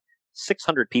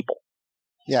 600 people.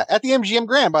 Yeah, at the MGM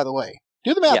Grand, by the way.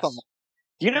 Do the math on that.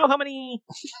 Do you know how many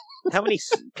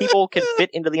people can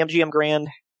fit into the MGM Grand?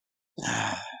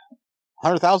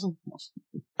 100,000?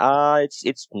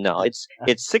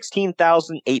 It's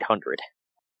 16,800.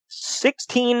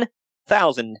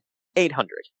 16,800.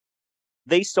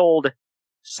 They sold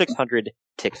 600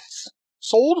 tickets.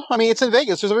 Sold? I mean, it's in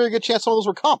Vegas. There's a very good chance some of those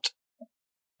were comped.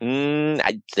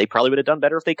 They probably would have done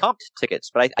better if they comped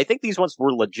tickets, but I think these ones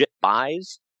were legit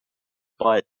buys.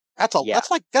 But that's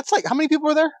like how many people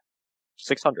were there?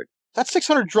 600. That's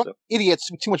 600 drunk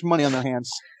idiots with too much money on their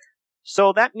hands.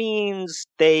 So that means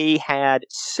they had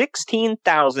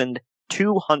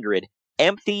 16,200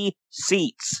 empty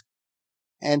seats.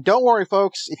 And don't worry,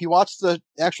 folks, if you watch the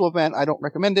actual event, I don't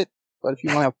recommend it, but if you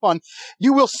want to have fun,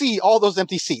 you will see all those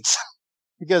empty seats.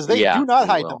 Because they do not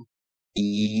hide them.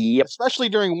 Yep. Especially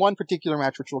during one particular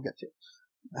match, which we'll get to.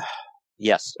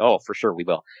 Yes. Oh, for sure we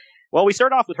will. Well, we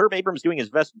start off with Herb Abrams doing his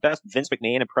best Vince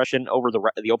McMahon impression over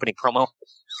the opening promo.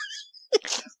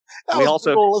 That was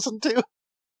also cool to listen to.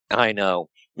 I know.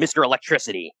 Mr.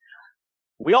 Electricity.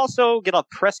 We also get a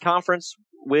press conference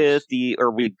with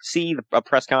we see a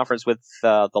press conference with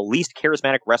the least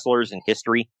charismatic wrestlers in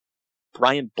history.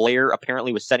 Brian Blair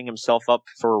apparently was setting himself up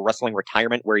for wrestling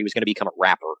retirement where he was going to become a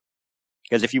rapper.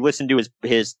 Because if you listen to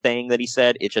his thing that he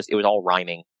said, it was all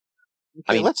rhyming.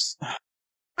 Okay, I mean,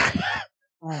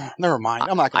 never mind.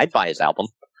 I'm not. I'd buy his album.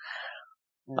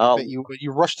 You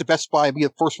rush to Best Buy and be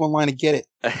the first one in line to get it.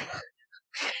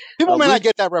 People may not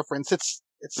get that reference. It's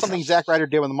something Zack Ryder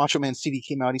did when the Macho Man CD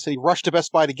came out. He said he rushed to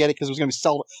Best Buy to get it because it was going to be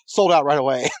sold out right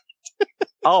away.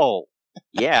 Oh,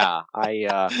 yeah.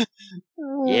 Yeah.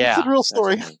 It's a real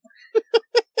story.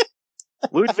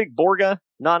 Ludwig Borga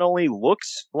not only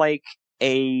looks like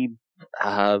a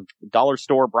dollar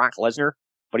store Brock Lesnar,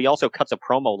 but he also cuts a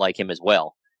promo like him as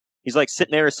well. He's like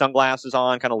sitting there, sunglasses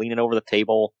on, kind of leaning over the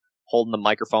table, holding the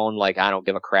microphone like I don't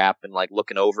give a crap, and like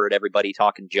looking over at everybody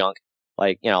talking junk.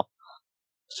 Like,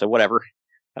 so whatever.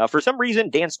 For some reason,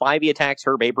 Dan Spivey attacks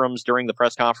Herb Abrams during the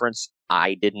press conference.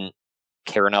 I didn't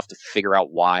care enough to figure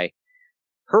out why.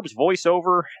 Herb's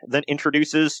voiceover then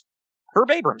introduces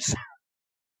Herb Abrams.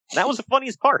 That was the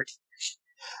funniest part.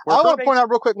 I want to point out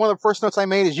real quick, one of the first notes I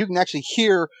made is you can actually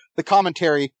hear the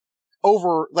commentary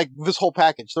over like this whole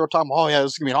package. They were talking, oh yeah,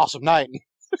 this is going to be an awesome night.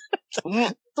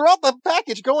 Throughout the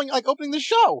package going, like opening the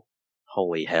show.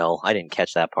 Holy hell. I didn't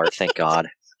catch that part. Thank God.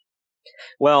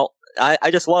 Well,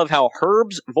 I just love how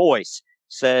Herb's voice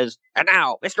says, and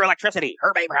now, Mr. Electricity,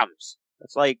 Herb Abrams.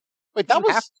 It's like... Wait, that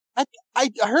was... I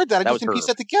heard that. I just didn't piece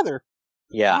that together.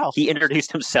 Yeah, wow. He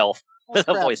introduced himself with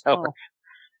a voiceover. Oh.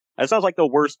 That sounds like the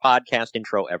worst podcast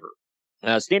intro ever.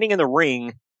 Standing in the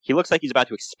ring, he looks like he's about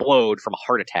to explode from a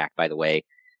heart attack, by the way.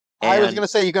 And I was going to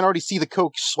say, you can already see the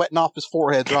coke sweating off his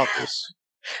forehead throughout this.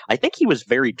 I think he was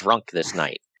very drunk this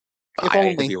night. I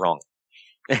could be wrong.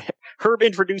 Herb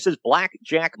introduces Black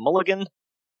Jack Mulligan,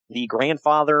 the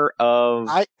grandfather of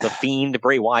the Fiend,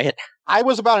 Bray Wyatt. I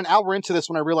was about an hour into this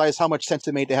when I realized how much sense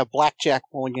it made to have Black Jack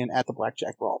Mulligan at the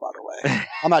Blackjack Brawl, by the way.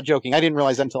 I'm not joking. I didn't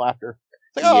realize that until after.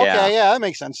 It's like, okay, yeah, that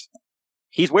makes sense.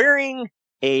 He's wearing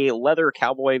a leather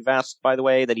cowboy vest, by the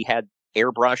way, that he had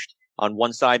airbrushed. On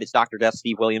one side, it's Dr. Death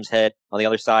Steve Williams' head. On the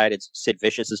other side, it's Sid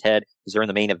Vicious's head, because they're in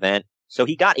the main event. So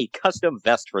he got a custom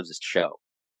vest for this show.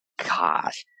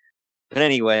 Gosh. But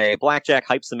anyway, Blackjack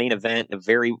hypes the main event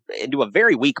into a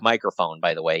very weak microphone,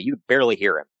 by the way. You barely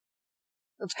hear him.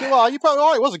 That's good. Well, you probably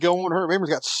it was a good one when Herb Abrams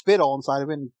got spit all inside of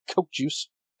it and Coke juice.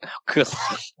 Oh, good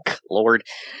Lord.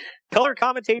 Color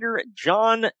commentator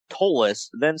John Tolis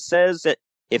then says that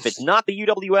if it's not the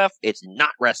UWF, it's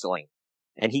not wrestling.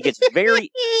 And he gets very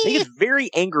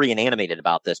angry and animated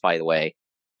about this, by the way.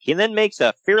 He then makes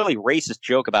a fairly racist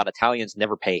joke about Italians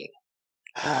never paying.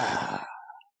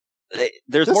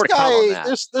 There's more to come on that.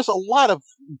 There's a lot of...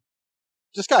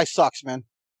 This guy sucks, man.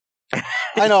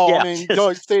 I know, yeah. I mean,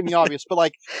 stating the obvious, but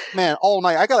like, man, all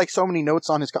night, I got like so many notes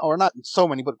on his... Or not so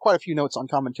many, but quite a few notes on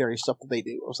commentary stuff that they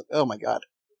do. I was like, oh my God.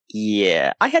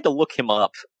 Yeah, I had to look him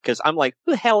up, because I'm like,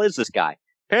 who the hell is this guy?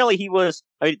 Apparently he was...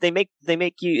 I mean, they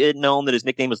make you known that his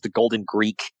nickname was the Golden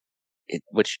Greek,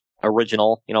 which...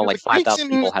 original, like 5,000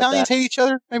 people had Italians that. Hate each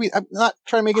other. Maybe I'm not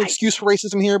trying to make an excuse for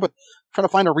racism here, but trying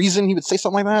to find a reason he would say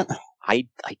something like that. I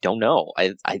don't know.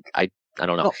 I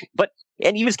don't know. No.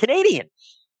 And he was Canadian.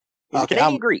 He was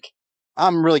Canadian Greek.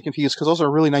 I'm really confused because those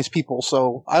are really nice people.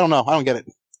 So I don't know. I don't get it.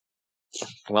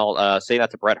 Well, say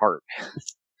that to Bret Hart.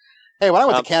 Hey, when I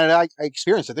went to Canada, I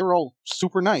experienced it. They were all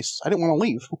super nice. I didn't want to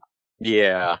leave.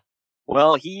 Yeah.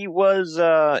 Well, he was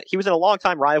in a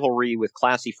long-time rivalry with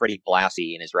Classy Freddie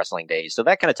Blassie in his wrestling days, so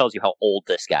that kind of tells you how old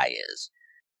this guy is.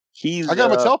 I got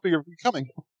him a tell you're coming.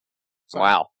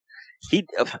 Wow.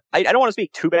 I don't want to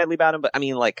speak too badly about him, but I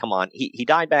mean, like, come on. He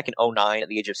died back in 2009 at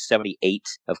the age of 78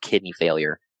 of kidney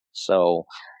failure. So,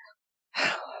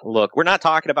 look, we're not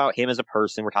talking about him as a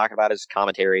person. We're talking about his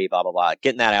commentary, blah, blah, blah.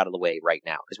 Getting that out of the way right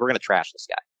now, because we're going to trash this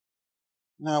guy.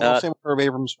 No, we'll say Herb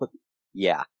Abrams, but...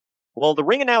 Yeah. Well, the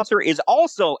ring announcer is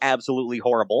also absolutely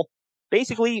horrible.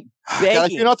 Basically begging... Got a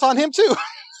few notes on him, too.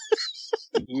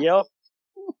 Yep.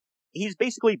 He's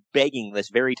basically begging this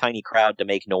very tiny crowd to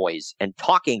make noise and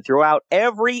talking throughout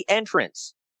every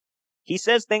entrance. He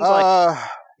says things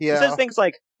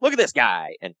like, look at this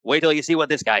guy, and wait till you see what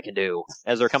this guy can do,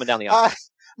 as they're coming down the aisle.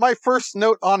 My first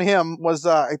note on him was,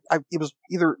 it was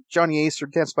either Johnny Ace or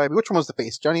Dan Spivey. Which one was the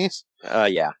face? Johnny Ace?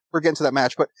 Yeah. We're getting to that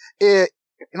match, but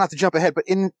not to jump ahead, but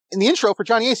in the intro for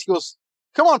Johnny Ace, he goes,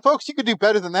 come on, folks, you could do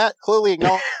better than that. Clearly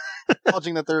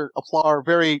acknowledging that their applause are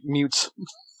very mute.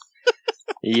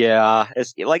 Yeah,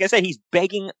 like I said, he's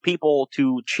begging people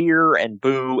to cheer and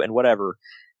boo and whatever.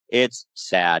 It's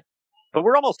sad. But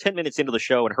we're almost 10 minutes into the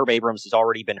show, and Herb Abrams has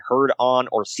already been heard on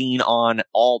or seen on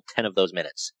all 10 of those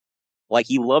minutes. Like,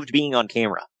 he loved being on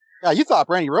camera. Yeah, you thought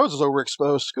Brandy Rhodes was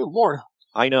overexposed. Good Lord.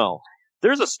 I know.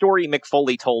 There's a story Mick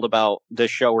Foley told about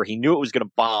this show where he knew it was going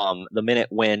to bomb the minute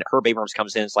when Herb Abrams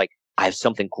comes in. It's like, I have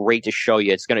something great to show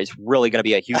you. It's really going to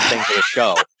be a huge thing for the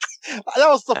show. That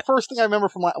was the first thing I remember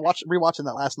from rewatching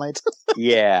that last night.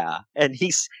 Yeah, and he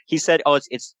said, "Oh,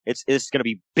 it's going to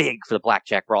be big for the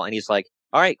Blackjack Brawl," and he's like,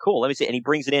 "All right, cool. Let me see." And he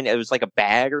brings it in. It was like a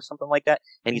bag or something like that,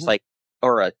 and he's like,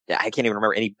 I can't even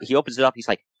remember. And he opens it up. He's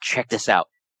like, "Check this out,"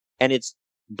 and it's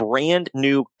brand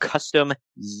new custom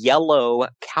yellow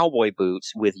cowboy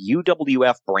boots with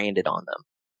UWF branded on them,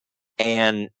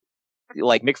 and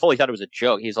like Mick Foley thought it was a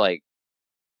joke. He's like,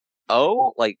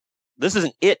 "Oh, like." This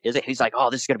isn't it, is it? He's like, oh,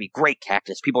 this is going to be great,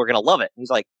 Cactus. People are going to love it. And he's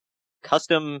like,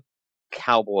 custom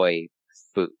cowboy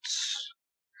boots.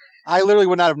 I literally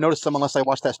would not have noticed them unless I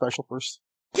watched that special first.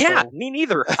 Yeah, me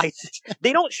neither.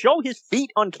 They don't show his feet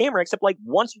on camera except like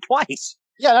once or twice.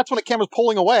 Yeah, that's when the camera's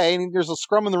pulling away and there's a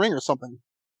scrum in the ring or something.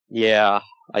 Yeah,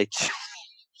 it's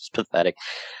pathetic.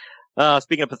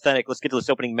 Speaking of pathetic, let's get to this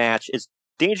opening match. Is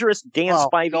Dangerous Dan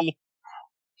Spivey...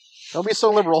 Don't be so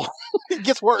liberal. It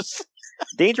gets worse.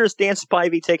 Dangerous Dan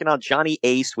Spivey taking on Johnny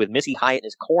Ace with Missy Hyatt in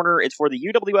his corner. It's for the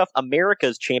UWF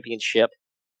Americas Championship.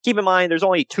 Keep in mind, there's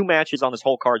only 2 matches on this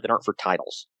whole card that aren't for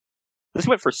titles. This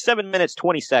went for 7 minutes,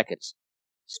 20 seconds.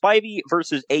 Spivey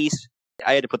versus Ace.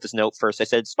 I had to put this note first. I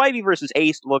said, Spivey versus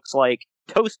Ace looks like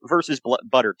toast versus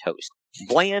butter toast.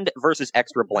 Bland versus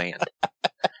extra bland.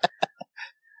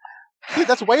 Dude,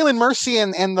 that's Waylon Mercy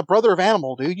and the brother of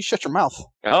Animal, dude. You shut your mouth.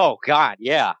 Oh, God,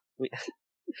 yeah.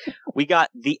 We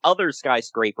got the other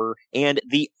skyscraper and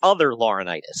the other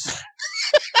Laurinaitis.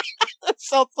 That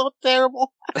sounds so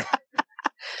terrible.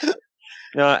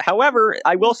 However,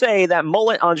 I will say that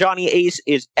mullet on Johnny Ace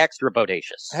is extra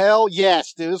bodacious. Hell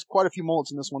yes, dude. There's quite a few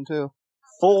mullets in this one, too.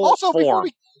 Full form.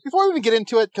 Before we even get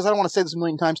into it, because I don't want to say this a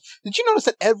million times, did you notice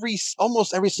that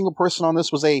almost every single person on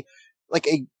this was a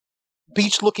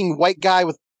beach-looking white guy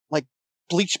with, like,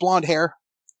 bleached blonde hair?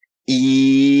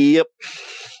 Yep.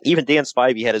 Even Dan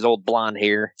Spivey had his old blonde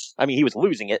hair. I mean, he was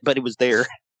losing it, but it was there.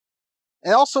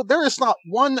 And also, there is not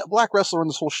one black wrestler in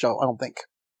this whole show, I don't think.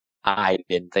 I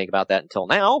didn't think about that until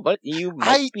now, but you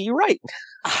might be right.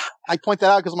 I point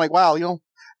that out because I'm like, wow,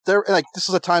 this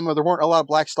is a time where there weren't a lot of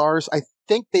black stars. I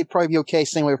think they'd probably be okay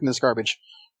staying away from this garbage.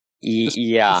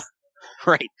 Yeah.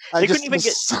 Right. They couldn't even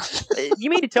get. You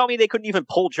mean to tell me they couldn't even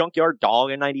pull Junkyard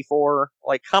Dog in '94?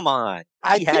 Like, come on.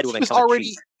 I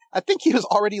think he was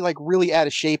already like really out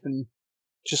of shape and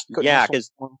just couldn't. Yeah,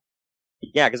 because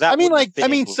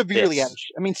severely out.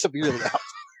 Severely out.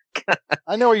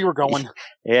 I know where you were going.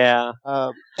 Yeah.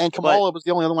 And Kamala was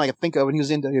the only other one I could think of, and he was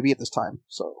in WWE at this time.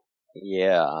 So.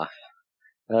 Yeah.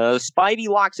 Spivey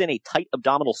locks in a tight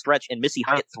abdominal stretch, and Missy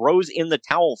Hyatt throws in the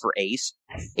towel for Ace.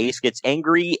 Ace gets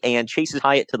angry and chases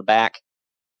Hyatt to the back.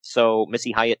 So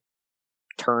Missy Hyatt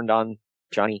turned on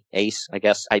Johnny Ace, I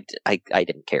guess. I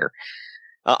didn't care.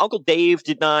 Uncle Dave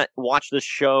did not watch this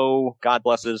show. God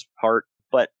bless his heart.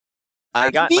 But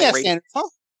I got my ratings.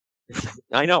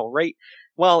 I know, right?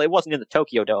 Well, it wasn't in the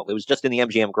Tokyo Dome. It was just in the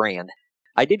MGM Grand.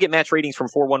 I did get match ratings from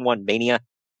 411 Mania.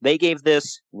 They gave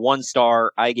this 1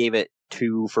 star. I gave it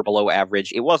 2 for below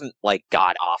average. It wasn't like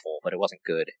god awful, but it wasn't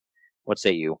good. What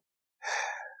say you?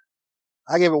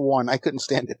 I gave it 1. I couldn't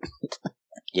stand it.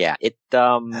 Yeah, it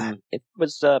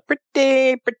was pretty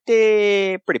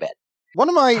bad. One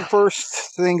of my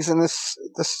first things in this,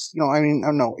 I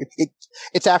don't know,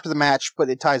 it's after the match, but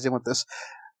it ties in with this.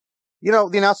 The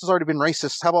announcer's already been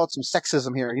racist. How about some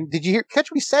sexism here? Did you catch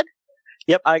what he said?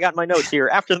 Yep, I got my notes here.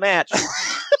 After the match,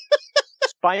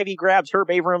 Spivey grabs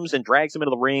Herb Abrams and drags him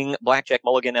into the ring. Blackjack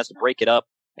Mulligan has to break it up,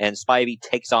 and Spivey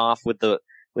takes off with the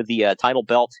title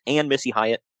belt and Missy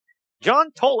Hyatt.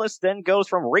 John Tolis then goes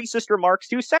from racist remarks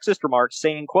to sexist remarks,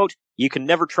 saying, quote, "You can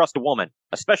never trust a woman,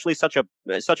 especially such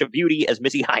a beauty as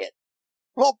Missy Hyatt."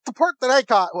 Well, the part that I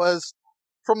caught was,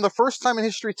 from the first time in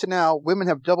history to now, women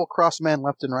have double-crossed men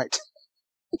left and right.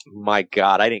 My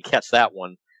God, I didn't catch that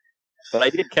one. But I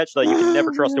did catch that you can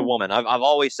never trust a woman. I've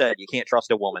always said you can't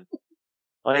trust a woman.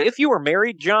 If you were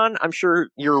married, John, I'm sure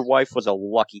your wife was a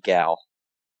lucky gal.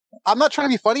 I'm not trying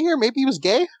to be funny here. Maybe he was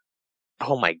gay.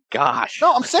 Oh my gosh.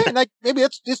 No, I'm saying maybe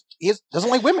that's just he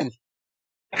doesn't like women.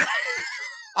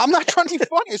 I'm not trying to be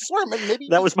funny. I swear, maybe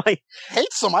that was my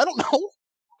hates them. I don't know.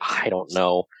 I don't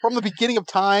know. From the beginning of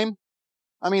time,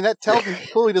 that tells me he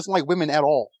clearly doesn't like women at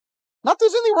all. Not that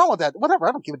there's anything wrong with that. Whatever,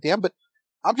 I don't give a damn. But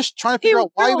I'm just trying to figure out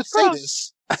why he would say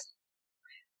this.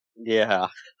 Yeah,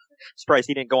 surprised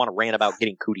he didn't go on a rant about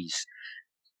getting cooties.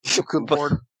 Good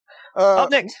Lord. Up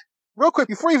next. Real quick,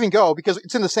 before you even go, because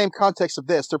it's in the same context of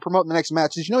this, they're promoting the next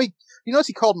match. Did you know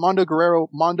he called Mondo Guerrero?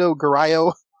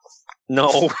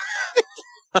 No.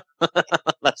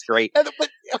 That's great. But,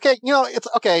 okay, it's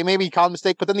okay, maybe he called a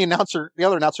mistake, but then the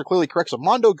other announcer clearly corrects him.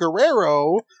 Mondo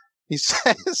Guerrero, he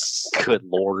says. Good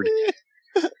Lord.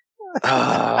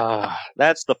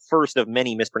 That's the first of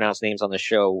many mispronounced names on the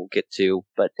show we'll get to.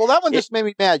 But that one just made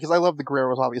me mad, because I love the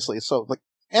Guerreros, obviously. So,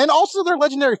 and also their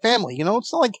legendary family,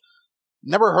 it's not like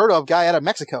never heard of guy out of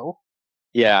Mexico.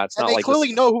 Yeah, it's and not they like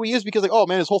clearly know who he is because his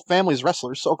whole family is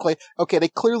wrestlers. So okay, they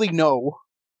clearly know.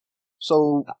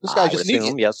 So this guy's just an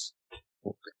idiot. Yes,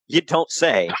 you don't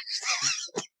say.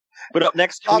 But up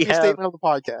next we have statement of the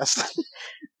podcast.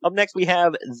 Up next we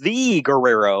have the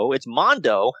Guerrero. It's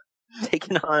Mondo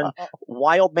taking on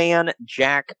Wildman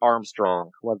Jack Armstrong,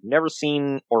 who I've never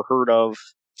seen or heard of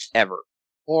ever.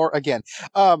 Or again.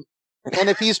 And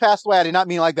if he's passed away, I did not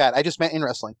mean like that. I just meant in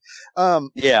wrestling.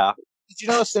 Yeah. Did you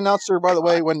notice the announcer, by the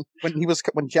way, when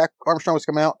Jack Armstrong was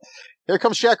coming out? Here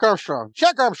comes Jack Armstrong.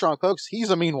 Jack Armstrong, folks.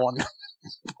 He's a mean one.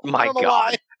 My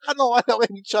God. I don't know why that made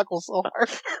me chuckle so hard.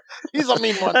 He's a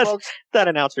mean one, folks. That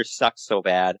announcer sucks so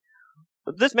bad.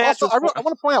 But this match also, I want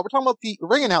to point out, we're talking about the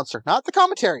ring announcer, not the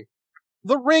commentary.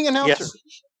 The ring announcer. Yes.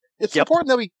 It's important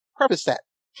that we preface that.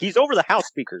 He's over the house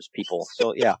speakers, people.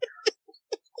 So, yeah.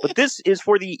 But this is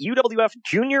for the UWF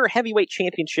Junior Heavyweight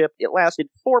Championship. It lasted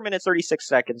 4 minutes, 36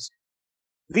 seconds.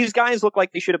 These guys look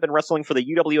like they should have been wrestling for the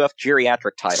UWF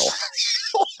Geriatric title.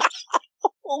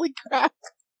 Holy crap.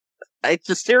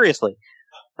 Seriously.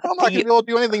 I'm not going to be able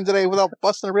to do anything today without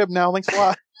busting a rib now. Thanks a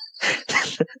lot.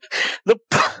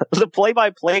 The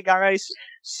play-by-play guys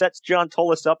sets John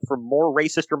Tolis up for more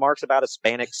racist remarks about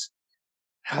Hispanics.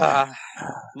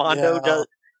 Mondo does.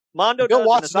 Bill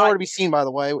Watts nowhere to be seen, by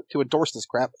the way, to endorse this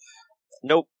crap.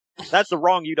 Nope. That's the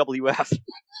wrong UWF.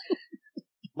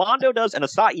 Mondo does an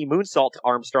Asai moonsault to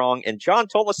Armstrong, and John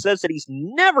Tolis says that he's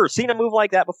never seen a move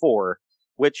like that before,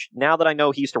 which, now that I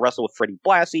know he used to wrestle with Freddie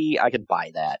Blassie, I can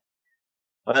buy that.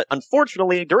 But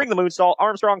unfortunately, during the moonsault,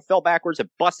 Armstrong fell backwards and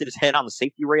busted his head on the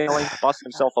safety railing, busted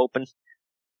himself open.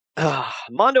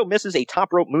 Mondo misses a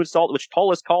top rope moonsault, which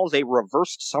Tolis calls a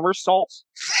reverse somersault.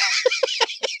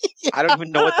 I don't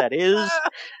even know what that is.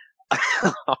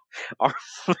 I'm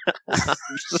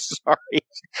sorry.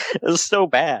 It's so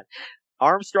bad.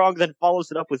 Armstrong then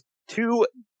follows it up with two,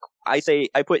 I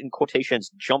put in quotations,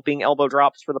 jumping elbow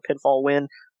drops for the pinfall win.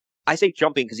 I say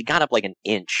jumping because he got up like an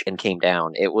inch and came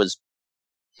down. It was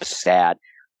sad.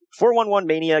 411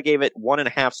 Mania gave it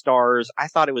 1.5 stars. I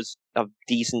thought it was a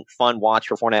decent, fun watch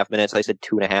for 4.5 minutes. I said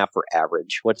 2.5 for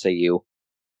average. What say you?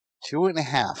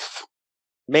 2.5.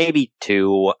 Maybe 2.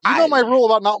 You know my rule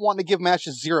about not wanting to give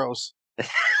matches zeros.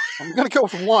 I'm going to go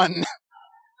with 1.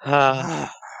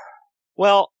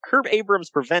 Well, Herb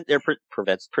Abrams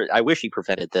I wish he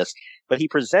prevented this, but he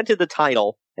presented the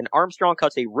title, and Armstrong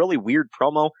cuts a really weird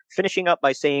promo, finishing up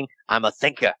by saying, "I'm a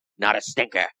thinker, not a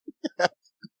stinker."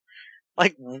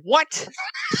 Like, what?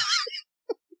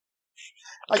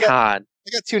 I got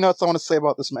 2 notes I want to say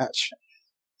about this match.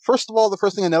 First of all, the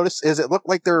first thing I noticed is it looked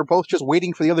like they were both just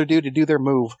waiting for the other dude to do their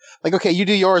move. Like, okay, you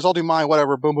do yours, I'll do mine,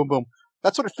 whatever, boom, boom, boom.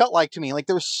 That's what it felt like to me. Like,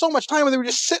 there was so much time where they were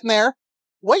just sitting there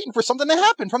waiting for something to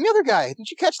happen from the other guy. Didn't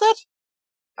you catch that?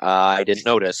 I didn't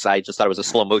notice. I just thought it was a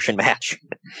slow motion match.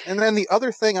 And then the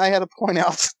other thing I had to point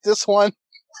out, this one,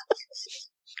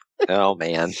 Oh,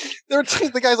 man.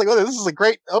 The guy's like, oh, this is a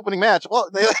great opening match. Well,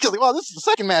 they're like, well, this is the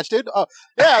second match, dude. Oh,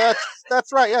 yeah,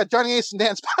 that's right. Yeah, Johnny Ace and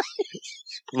Dan Spike.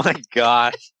 My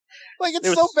God. Like,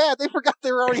 it's so bad. They forgot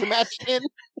they were already matched in.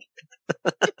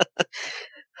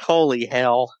 Holy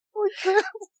hell.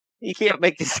 You can't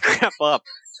make this crap up.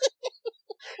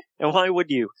 And why would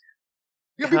you?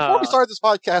 Yeah, before we started this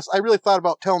podcast, I really thought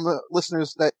about telling the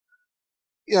listeners that,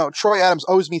 Troy Adams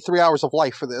owes me 3 hours of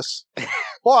life for this.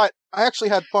 But I actually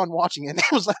had fun watching it.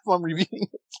 It was not fun reviewing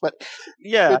it. But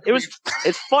yeah,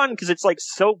 it's fun because it's like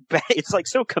so bad. It's like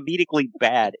so comedically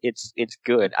bad. It's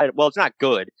good. Well, it's not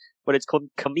good, but it's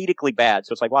comedically bad.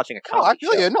 So it's like watching a comedy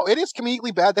show. No, it is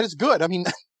comedically bad. That is good. I mean,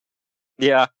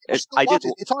 yeah, It's on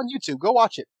YouTube. Go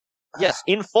watch it. Yes,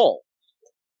 in full.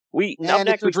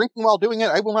 If you're drinking while doing it,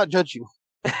 I will not judge you.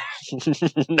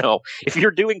 No, if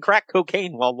you're doing crack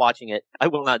cocaine while watching it, I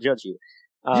will not judge you.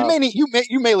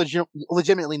 You may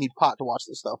legitimately need pot to watch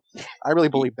this, though. I really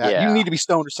believe that. Yeah. You need to be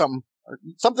stoned or something.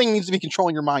 Something needs to be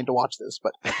controlling your mind to watch this.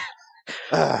 But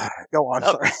go on.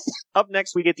 Sorry. Up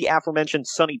next, we get the aforementioned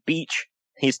Sonny Beach.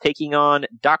 He's taking on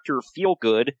Dr.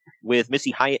 Feelgood with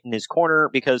Missy Hyatt in his corner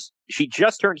because she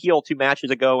just turned heel 2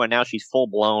 matches ago, and now she's full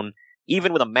blown,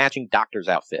 even with a matching doctor's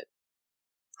outfit.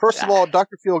 First of all,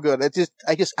 Dr. Feelgood.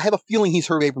 I have a feeling he's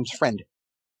Herb Abrams' friend.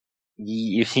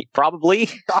 Probably.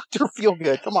 Dr.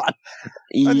 Feelgood. Come on.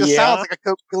 That just sounds like a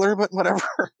coke killer, but whatever.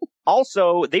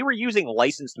 Also, they were using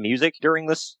licensed music during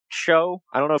this show.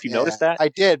 I don't know if you noticed that. I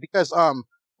did, because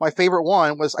my favorite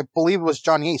one was, I believe it was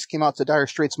Johnny Ace came out to Dire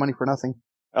Straits' Money for Nothing.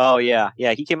 Oh, yeah.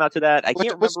 Yeah, he came out to that. I can't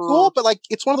remember. It was cool, but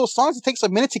it's one of those songs that takes a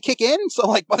minute to kick in. So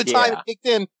by the time it kicked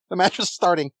in, the match was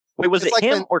starting. Wait, was it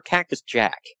him or Cactus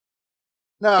Jack?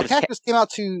 No, Cactus came out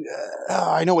to,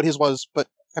 I know what his was, but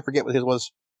I forget what his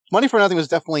was. Money for Nothing was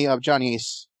definitely Johnny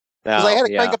Ace. Because I had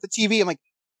to crank up the TV. I'm like,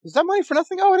 is that Money for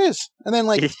Nothing? Oh, it is. And then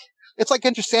it's like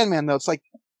Enter Sandman, though. It's like,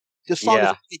 this song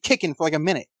is kicking for a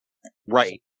minute.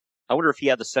 Right. I wonder if he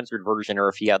had the censored version or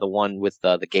if he had the one with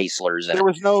the gay slurs in it. There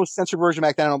was no censored version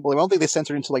back then, I don't believe. I don't think they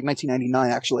censored it until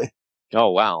 1999, actually. Oh,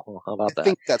 wow. Well, how about that? I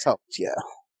think that's how, yeah.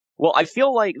 Well, I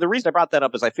feel like the reason I brought that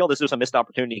up is I feel this was a missed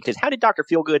opportunity because how did Dr.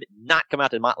 Feelgood not come out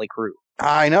to Motley Crue?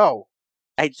 I know.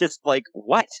 I just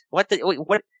what? What the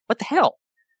hell?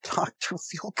 Dr.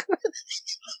 Feelgood.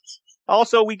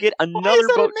 Also, we get another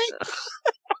vote.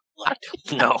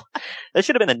 No, that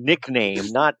should have been a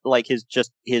nickname, not like his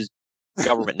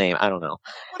government name. I don't know.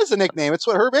 What is a nickname? It's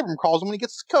what Herb Abrams calls him when he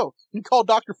gets his coke. He called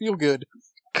Dr. Feelgood.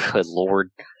 Good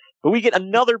Lord. But we get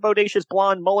another bodacious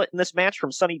blonde mullet in this match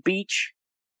from Sonny Beach.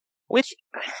 Which,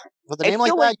 with a name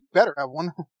like that, you better have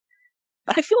one.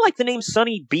 But I feel like the name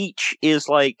Sonny Beach is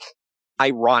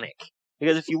ironic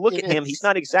because if you look at him, he's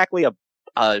not exactly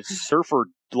a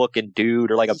surfer-looking dude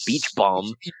or a beach bum.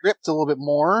 He ripped a little bit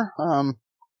more.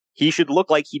 He should look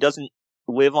like he doesn't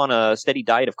live on a steady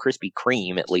diet of Krispy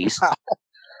Kreme, at least.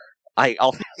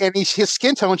 And his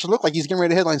skin tone should look like he's getting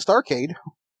ready to headline Starrcade.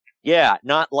 Yeah,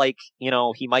 not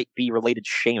he might be related to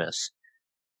Sheamus.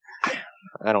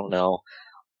 I don't know.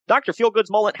 Dr. Feelgood's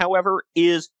mullet, however,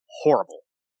 is horrible.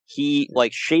 He,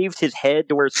 shaved his head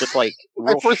to where it's just,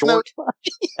 real short,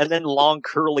 and then long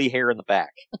curly hair in the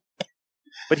back.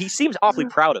 But he seems awfully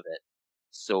proud of it.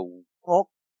 So... Well,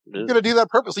 you're going to do that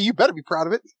purposely. You better be proud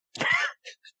of it.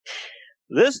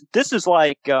 This is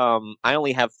I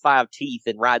only have 5 teeth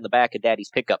and ride in the back of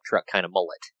Daddy's pickup truck kind of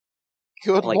mullet.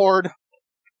 Good Lord.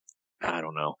 I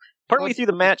don't know. Partway through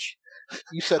the match...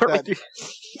 You said that.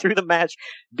 Through the match,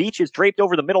 Beach is draped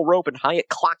over the middle rope and Hyatt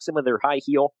clocks him with her high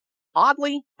heel.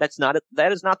 Oddly, that is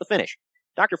not the finish.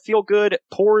 Dr. Feelgood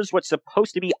pours what's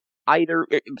supposed to be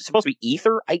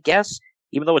ether, I guess,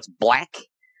 even though it's black,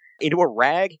 into a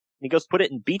rag. And he goes to put it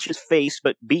in Beach's face,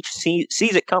 but Beach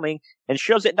sees it coming and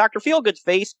shoves it in Dr. Feelgood's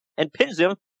face and pins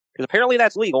him, because apparently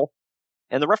that's legal.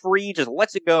 And the referee just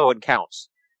lets it go and counts.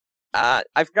 I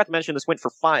forgot to mention this went for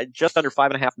just under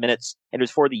 5.5 minutes, and it was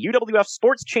for the UWF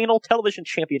Sports Channel Television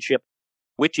Championship,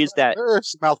 which is that...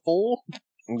 It's a mouthful.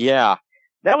 Yeah.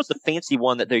 That was the fancy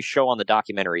one that they show on the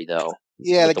documentary, though.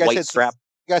 Yeah, the white strap.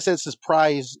 The guy said it's his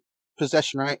prized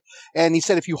possession, right? And he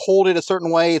said if you hold it a certain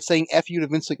way, it's saying F you to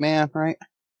Vince McMahon, right?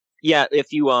 Yeah,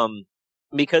 if you,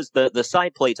 because the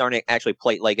side plates aren't actually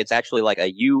it's actually like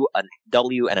a U, a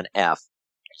W, and an F.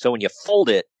 So when you fold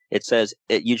it, it says,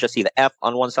 you just see the F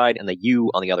on one side and the U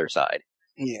on the other side.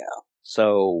 Yeah.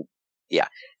 So, yeah.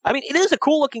 I mean, it is a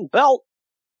cool-looking belt.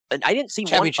 And I didn't see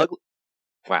one ugly...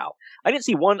 Wow. I didn't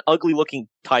see one ugly-looking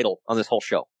title on this whole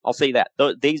show. I'll say that.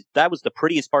 That was the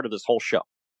prettiest part of this whole show.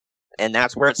 And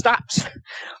that's where it stops.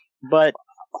 But,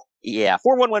 yeah.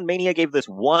 411 Mania gave this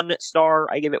 1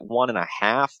 star. I gave it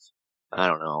 1.5. I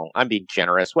don't know. I'm being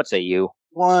generous. What say you?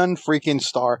 1 freaking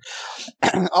star.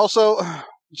 Also,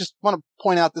 just want to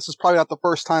point out this is probably not the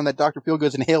first time that Dr.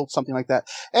 Feelgood's inhaled something like that.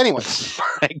 Anyways.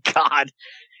 My God.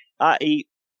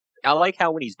 I like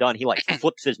how when he's done, he like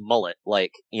flips his mullet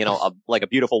like, you know, like a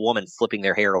beautiful woman flipping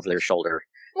their hair over their shoulder.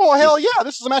 Well, hell yeah,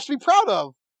 this is a match to be proud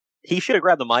of. He should have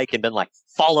grabbed the mic and been like,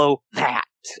 follow that,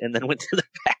 and then went to the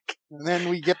back. And then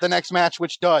we get the next match,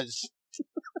 which does.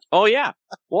 Oh, yeah.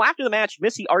 Well, after the match,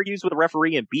 Missy argues with the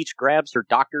referee and Beach grabs her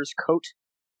doctor's coat.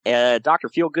 Dr.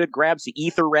 Feelgood grabs the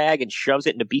ether rag and shoves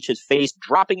it into Beach's face,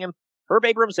 dropping him. Herb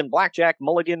Abrams and Blackjack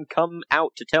Mulligan come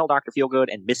out to tell Dr. Feelgood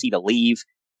and Missy to leave.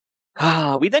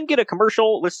 We then get a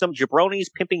commercial with some jabronis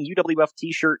pimping UWF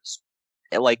t-shirts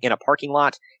like in a parking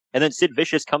lot, and then Sid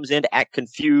Vicious comes in to act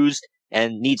confused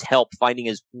and needs help finding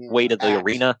his way to the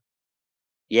arena.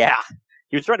 Yeah,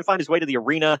 he was trying to find his way to the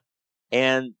arena,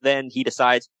 and then he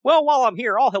decides, well, while I'm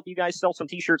here, I'll help you guys sell some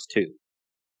t-shirts too.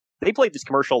 They played this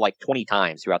commercial like 20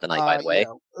 times throughout the night, by the way.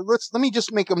 Yeah. Let me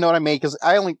just make a note I made, because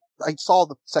I saw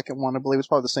the second one. I believe it's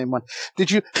probably the same one.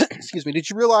 Did you, excuse me, did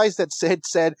you realize that Sid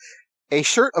said, a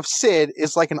shirt of Sid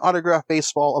is like an autographed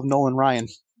baseball of Nolan Ryan?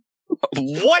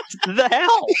 What the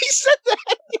hell? He said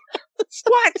that!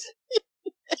 What?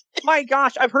 My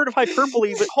gosh, I've heard of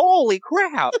hyperbole, but holy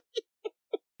crap. Dude,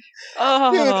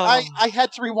 I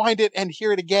had to rewind it and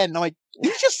hear it again. And I'm like,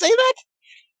 did you just say that?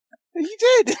 He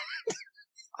did.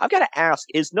 I've got to ask,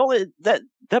 is Nolan, that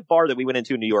bar that we went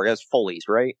into in New York, that's Foley's,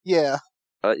 right? Yeah.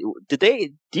 Do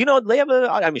you know, they have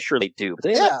I'm sure they do, but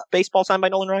they have a baseball signed by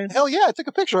Nolan Ryan? Hell yeah, I took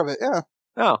a picture of it, yeah.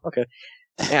 Oh, okay.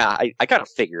 Yeah, I kind of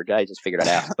figured. I just figured I'd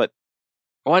ask, but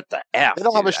what the F? They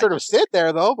don't have a shirt of Sid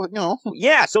there, though, but, you know.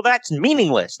 Yeah, so that's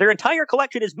meaningless. Their entire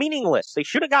collection is meaningless. They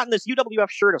should have gotten this UWF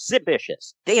shirt of Sid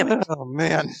Vicious. Damn it. Oh,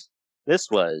 man.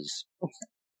 This was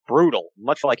brutal,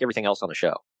 much like everything else on the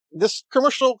show. This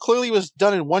commercial clearly was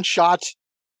done in one shot.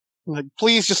 Like,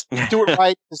 please just do it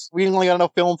right, because we only got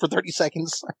enough film for 30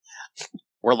 seconds.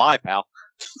 We're live, pal.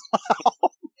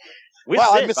 Wow,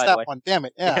 I missed that one. Damn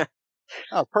it. Yeah.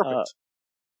 Oh, perfect.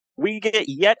 We get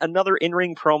yet another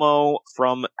in-ring promo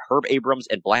from Herb Abrams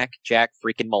and Blackjack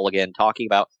freaking Mulligan talking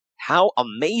about how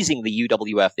amazing the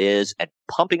UWF is and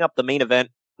pumping up the main event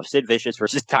of Sid Vicious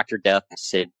versus Dr. Death,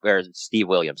 Steve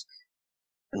Williams.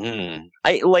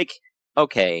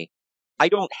 Okay. I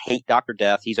don't hate Dr.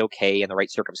 Death. He's okay in the right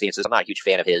circumstances. I'm not a huge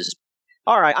fan of his.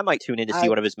 All right, I might tune in to see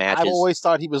one of his matches. I've always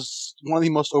thought he was one of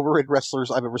the most overrated wrestlers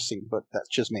I've ever seen, but that's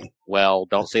just me. Well,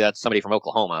 don't say that's somebody from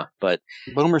Oklahoma, but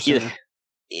Boomer Sooner.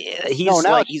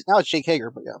 Now it's Jake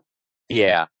Hager, but yeah.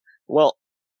 Yeah. Well,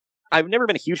 I've never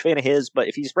been a huge fan of his, but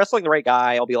if he's wrestling the right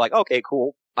guy, I'll be like, okay,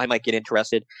 cool. I might get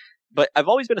interested. But I've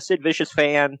always been a Sid Vicious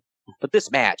fan, but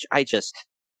this match, I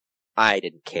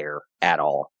didn't care at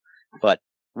all. But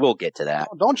we'll get to that.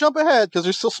 Don't jump ahead, because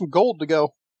there's still some gold to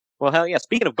go. Well, hell yeah.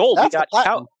 Speaking of gold, Speaking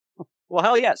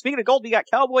of gold, we got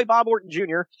Cowboy Bob Orton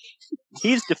Jr.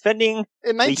 He's defending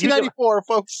in 1994,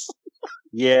 folks.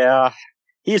 Yeah.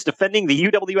 He is defending the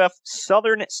UWF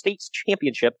Southern States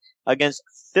Championship against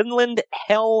Finland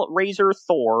Hellraiser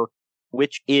Thor,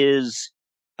 which is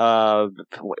I'm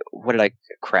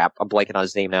blanking on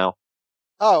his name now.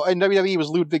 Oh, and WWE was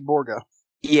Ludwig Borga.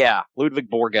 Yeah, Ludwig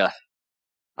Borga.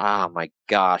 Oh my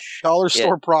gosh. Dollar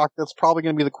Store Brock, that's probably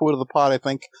going to be the quote of the pod, I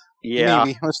think. Yeah.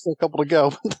 Maybe. There's still a couple to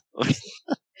go. He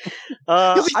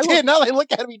did. Now that I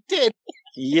look at him, he did.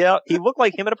 Yeah, he looked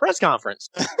like him at a press conference.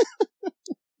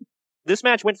 This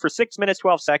match went for 6 minutes,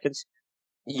 12 seconds.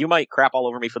 You might crap all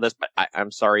over me for this, but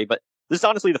I'm sorry. But this is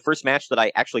honestly the first match that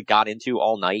I actually got into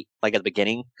all night, like at the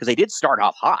beginning, because they did start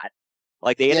off hot.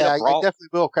 Like they ended up brawling. I definitely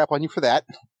will crap on you for that.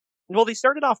 Well, they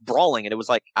started off brawling, and it was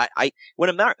like when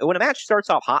a match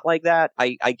starts off hot like that,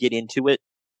 I get into it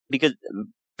because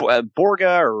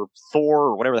Borga or Thor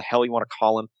or whatever the hell you want to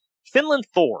call him, Finland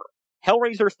Thor,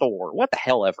 Hellraiser Thor, what the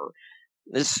hell ever,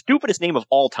 the stupidest name of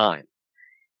all time.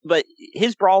 But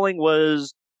his brawling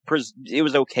was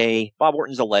okay. Bob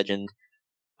Orton's a legend,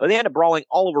 but they end up brawling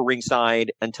all over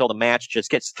ringside until the match just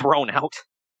gets thrown out.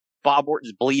 Bob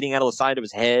Orton's bleeding out of the side of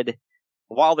his head.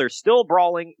 While they're still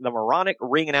brawling, the moronic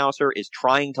ring announcer is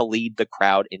trying to lead the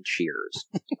crowd in cheers.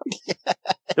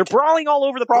 They're brawling all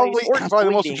over the place. Probably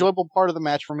the most enjoyable part of the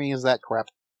match for me is that crap.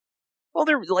 Well,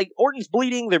 they're like, Orton's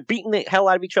bleeding, they're beating the hell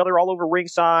out of each other all over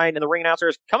ringside, and the ring announcer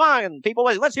is, come on, people,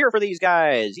 let's hear for these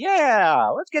guys. Yeah,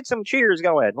 let's get some cheers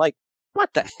going. Like, what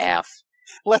the F?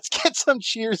 Let's get some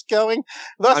cheers going.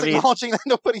 Thus acknowledging that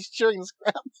nobody's cheering this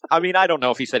crap. I mean, I don't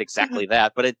know if he said exactly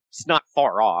that, but it's not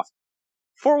far off.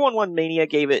 411 Mania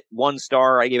gave it 1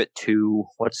 star. I gave it 2.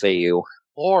 What say you?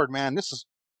 Lord, man, this is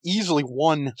easily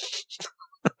 1.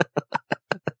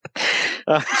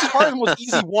 This is probably the most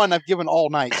easy one I've given all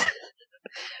night.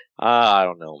 I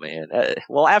don't know, man.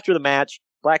 Well, after the match,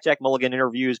 Blackjack Mulligan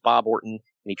interviews Bob Orton, and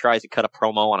he tries to cut a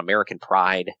promo on American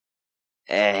Pride.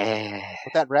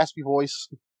 With that raspy voice.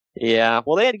 Yeah,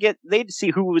 well, they had to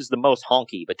see who was the most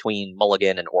honky between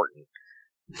Mulligan and Orton.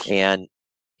 And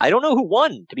I don't know who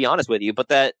won, to be honest with you, but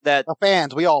that the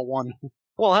fans, we all won.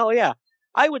 Well, hell yeah.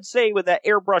 I would say with that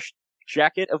airbrush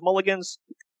jacket of Mulligan's,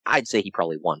 I'd say he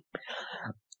probably won.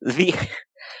 The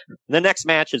next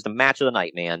match is the match of the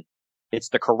night, man. It's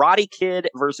the Karate Kid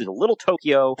versus Little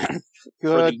Tokyo.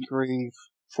 Good grief.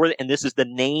 And this is the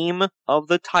name of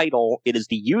the title. It is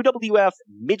the UWF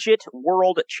Midget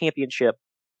World Championship.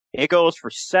 It goes for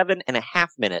 7.5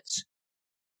 minutes.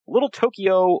 Little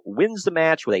Tokyo wins the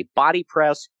match with a body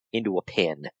press into a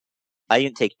pin. I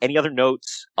didn't take any other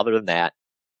notes other than that.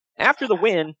 After the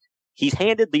win, he's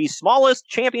handed the smallest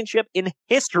championship in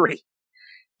history.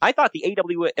 I thought the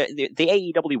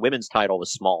AEW women's title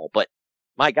was small, but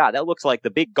my God, that looks like the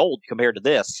big gold compared to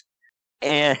this.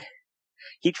 And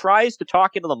he tries to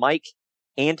talk into the mic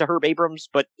and to Herb Abrams,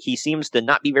 but he seems to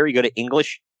not be very good at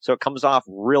English, so it comes off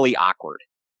really awkward.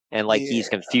 And like he's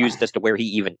confused as to where he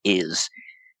even is.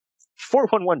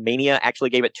 411 Mania actually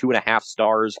gave it 2.5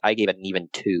 stars. I gave it an even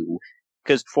 2.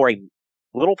 Because for a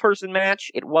little person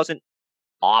match, it wasn't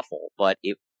awful, but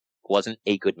it wasn't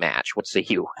a good match. What say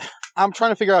you? I'm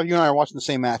trying to figure out if you and I are watching the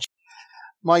same match.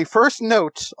 My first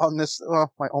note on this,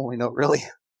 my only note really,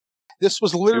 this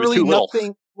was literally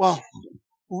nothing,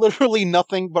 literally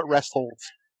nothing but rest holds.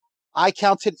 I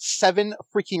counted 7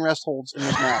 freaking rest holds in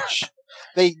this match.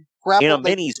 They grappled in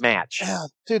a minis match. Yeah,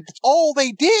 dude, that's all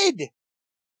they did.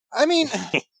 I mean,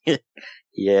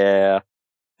 yeah,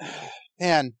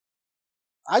 man,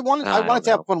 I wanted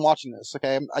to have fun watching this.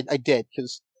 Okay, I did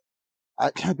because,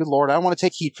 good Lord, I don't want to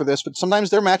take heat for this, but sometimes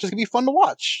their matches can be fun to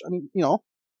watch. I mean, you know,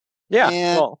 yeah.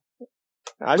 And well,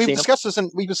 we've discussed this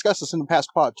in the past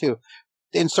pod too.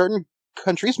 In certain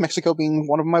countries, Mexico being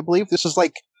one of them, I believe, this is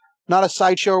like not a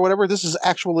sideshow or whatever. This is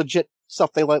actual legit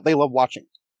stuff they love watching.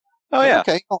 Oh yeah,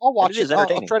 okay, I'll watch it. I'll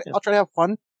try to have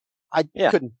fun. I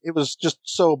couldn't. It was just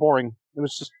so boring. It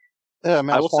was just, man,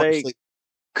 I will say,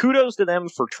 kudos to them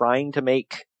for trying to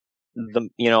make the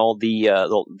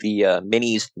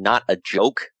minis not a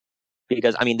joke,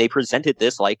 because I mean they presented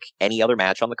this like any other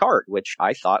match on the card, which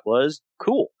I thought was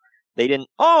cool. They didn't.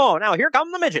 Oh, now here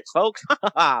come the midgets, folks!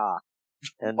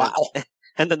 And wow.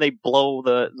 And then they blow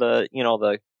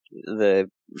the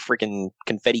freaking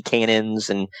confetti cannons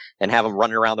and have them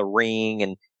running around the ring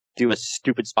and do a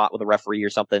stupid spot with a referee or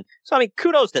something. So, I mean,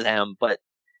 kudos to them, but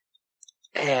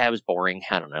it was boring.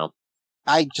 I don't know.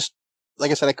 I just,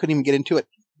 like I said, I couldn't even get into it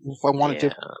if I wanted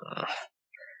to.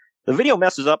 The video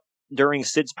messes up during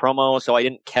Sid's promo, so I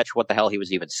didn't catch what the hell he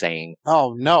was even saying.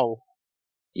 Oh, no.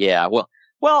 Yeah, well,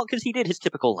 because he did his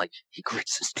typical, like, he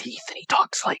grits his teeth and he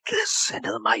talks like this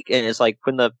into the mic. And it's like,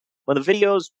 when the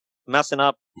video's messing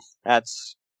up,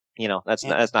 that's not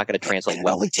going to translate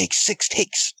well. It only takes 6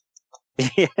 takes.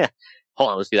 Yeah.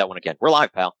 Hold on, let's do that one again. We're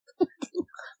live, pal.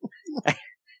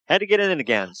 Had to get it in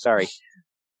again. Sorry.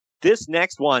 This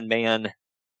next one, man.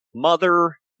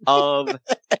 Mother of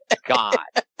God.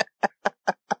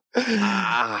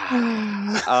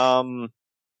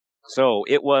 So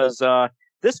it was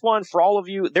this one for all of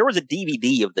you. There was a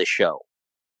DVD of this show.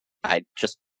 I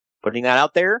just putting that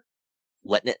out there,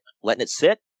 letting it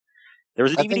sit. There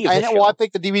was a DVD of this show. Well, I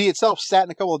think the DVD itself sat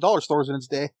in a couple of dollar stores in its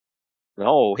day.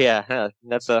 Oh yeah,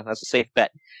 that's a safe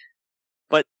bet.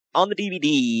 But on the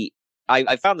DVD,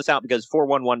 I found this out because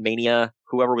 411 Mania,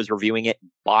 whoever was reviewing it,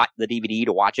 bought the DVD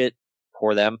to watch it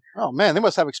for them. Oh man, they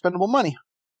must have expendable money.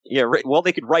 Yeah, well,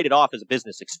 they could write it off as a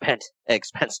business expense.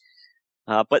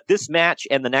 But this match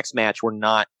and the next match were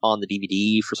not on the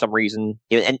DVD for some reason,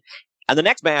 and the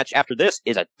next match after this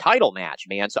is a title match,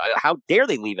 man. So how dare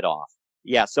they leave it off?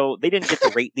 Yeah, so they didn't get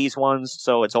to rate these ones,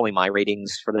 so it's only my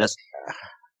ratings for this.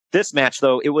 This match,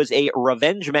 though, it was a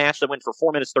revenge match that went for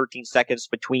 4 minutes, 13 seconds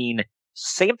between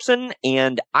Samson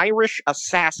and Irish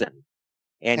Assassin.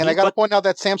 And I got to point out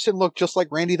that Samson looked just like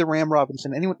Randy the Ram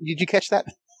Robinson. Anyone? Did you catch that?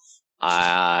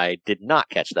 I did not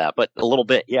catch that, but a little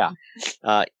bit, yeah.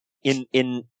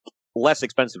 In less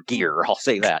expensive gear, I'll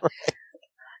say that. Right.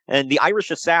 And the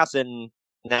Irish Assassin,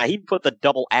 now he put the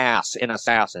double ass in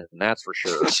Assassin, that's for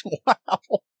sure. Wow.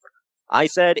 I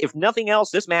said, if nothing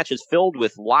else, this match is filled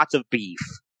with lots of beef.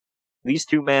 These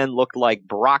two men looked like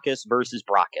Brockus versus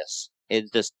Brockus. It's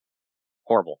just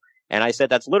horrible. And I said,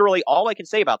 that's literally all I can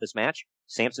say about this match.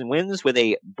 Samson wins with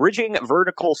a bridging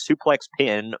vertical suplex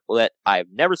pin that I've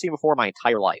never seen before in my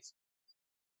entire life.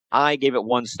 I gave it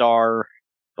 1 star,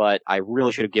 but I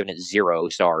really should have given it 0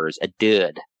 stars. A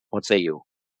dud. What say you?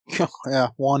 Yeah,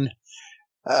 1.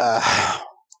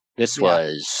 This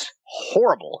was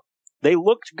horrible. They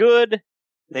looked good.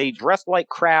 They dressed like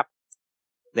crap.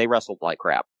 They wrestled like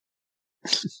crap.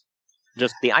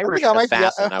 Just the Irish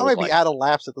Assassin. I might be out of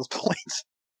laps at this point.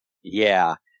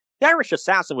 Yeah. The Irish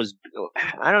Assassin was,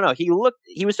 I don't know, he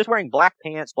was just wearing black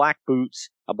pants, black boots,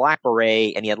 a black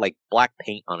beret, and he had like black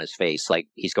paint on his face, like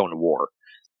he's going to war.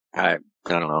 I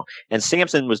don't know. And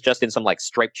Samson was just in some like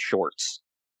striped shorts.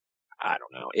 I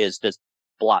don't know. Is just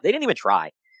blah. They didn't even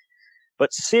try.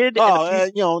 But Sid,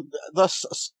 thus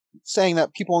saying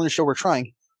that people on the show were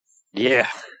trying. Yeah.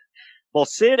 Well,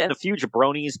 Sid and a few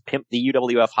jabronis pimped the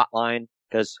UWF hotline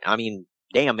because, I mean,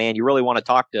 damn, man, you really want to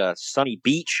talk to Sunny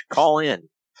Beach? Call in.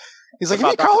 He's like, if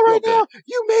you call right now,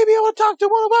 you may be able to talk to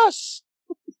one of us.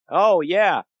 Oh,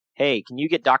 yeah. Hey, can you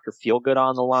get Dr. Feelgood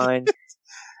on the line?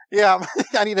 Yeah,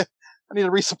 I need to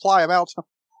resupply him out.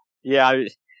 Yeah, I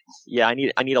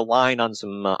need a line on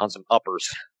some uppers.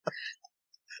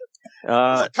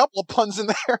 There's a couple of puns in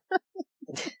there.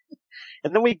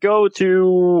 And then we go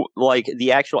to like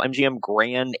the actual MGM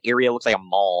Grand area. It looks like a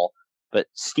mall, but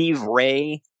Steve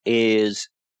Ray is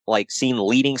like seen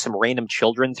leading some random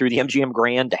children through the MGM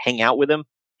Grand to hang out with him.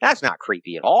 That's not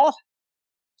creepy at all.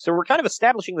 So we're kind of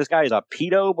establishing this guy as a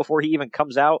pedo before he even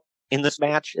comes out in this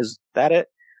match. Is that it?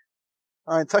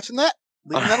 All right, touching that.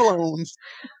 Leaving that alone.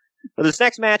 Well, this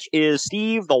next match is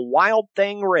Steve the Wild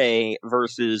Thing Ray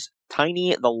versus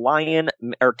Tyler the Lion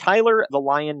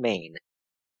Maine.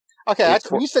 Okay,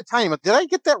 you said Tiny, but did I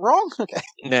get that wrong? Okay.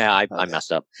 Nah, I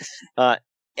messed up.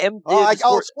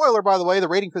 Spoiler, by the way, the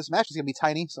rating for this match is going to be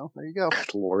Tiny, so there you go.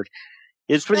 Good Lord.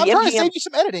 It's for I'm the trying MGM... to save you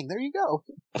some editing. There you go.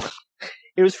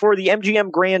 It was for the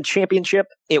MGM Grand Championship.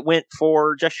 It went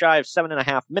for just shy of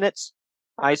 7.5 minutes.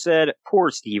 I said, poor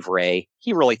Steve Ray.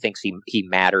 He really thinks he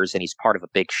matters and he's part of a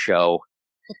big show.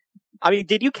 I mean,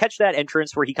 did you catch that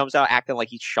entrance where he comes out acting like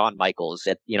he's Shawn Michaels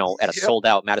at a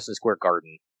sold-out Madison Square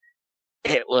Garden?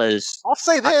 It was... I'll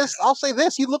say this.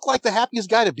 He looked like the happiest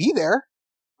guy to be there.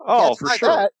 Oh, for sure.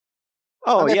 That.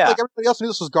 Oh, yeah. Like everybody else knew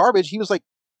this was garbage. He was like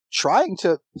trying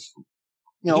to,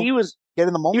 get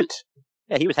in the moment.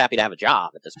 He was happy to have a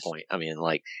job at this point. I mean,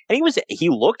 like, and he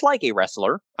looked like a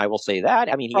wrestler. I will say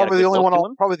that. I mean, he probably had a good look to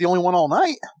him. Probably the only one all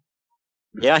night.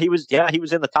 Yeah, he was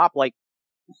in the top like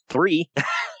 3.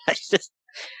 It's just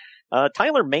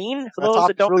Tyler Maine. For those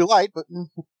that don't really light, but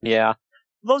yeah.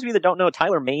 For those of you that don't know,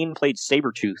 Tyler Maine played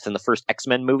Sabretooth in the first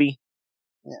X-Men movie.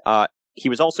 Yeah. He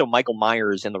was also Michael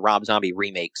Myers in the Rob Zombie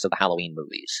remakes of the Halloween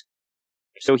movies.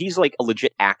 So he's like a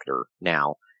legit actor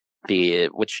now,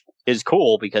 which is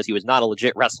cool because he was not a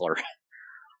legit wrestler.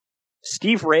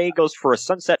 Steve Ray goes for a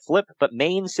sunset flip, but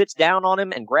Maine sits down on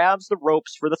him and grabs the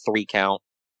ropes for the 3 count.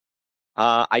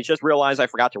 I just realized I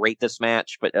forgot to rate this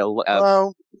match, but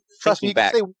trust me, you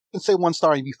can say 1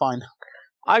 star and you'll be fine.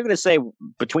 I'm going to say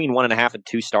between 1.5 and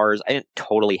 2 stars. I didn't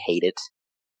totally hate it.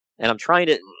 And I'm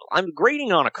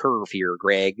grading on a curve here,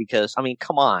 Greg, because, I mean,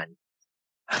 come on.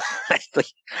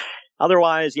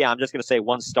 Otherwise, yeah, I'm just going to say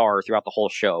 1 star throughout the whole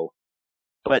show.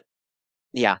 But,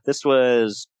 yeah, this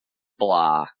was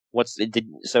blah.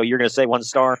 So you're going to say 1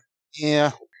 star?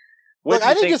 Yeah. Look,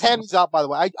 I didn't just hand these out, by the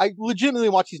way. I legitimately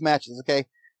watch these matches, okay?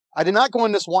 I did not go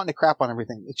in this wanting to crap on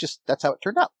everything. It's just, that's how it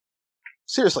turned out.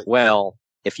 Seriously. Well,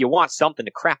 if you want something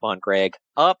to crap on, Greg,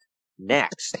 up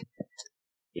next,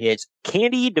 it's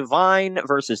Candy Divine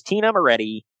versus Tina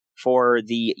Moretti for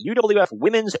the UWF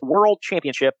Women's World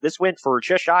Championship. This went for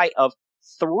just shy of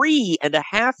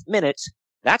 3.5 minutes.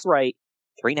 That's right,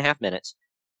 3.5 minutes.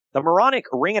 The moronic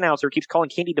ring announcer keeps calling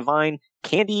Candy Divine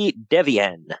Candy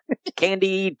Devian.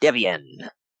 Candy Devian.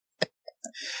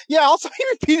 Yeah, also he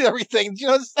repeated everything. Did you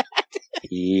notice that?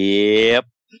 Yep.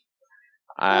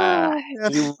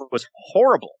 He was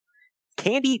horrible.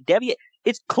 Candy Devian.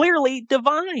 It's clearly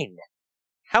Divine.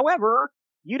 However,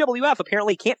 UWF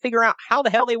apparently can't figure out how the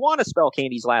hell they want to spell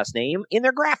Candy's last name in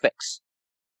their graphics.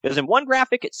 Because in one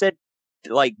graphic it said,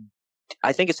 like,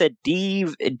 I think it said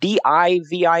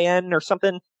D-I-V-I-N or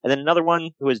something, and then another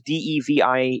one was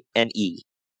D-E-V-I-N-E.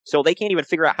 So they can't even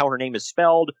figure out how her name is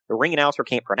spelled. The ring announcer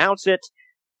can't pronounce it.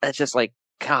 It's just like,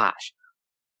 gosh.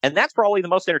 And that's probably the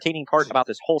most entertaining part about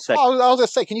this whole segment. I was going to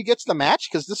say, can you get to the match?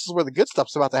 Because this is where the good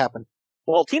stuff's about to happen.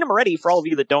 Well, Tina Moretti, for all of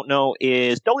you that don't know,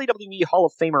 is WWE Hall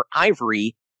of Famer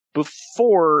Ivory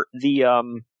before the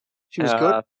she was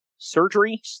good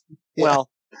surgery. Yeah. Well,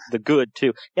 the good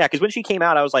too. Yeah, because when she came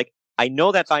out, I was like, I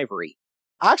know that's Ivory.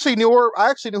 I actually knew her. I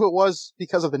actually knew it was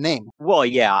because of the name. Well,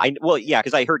 yeah,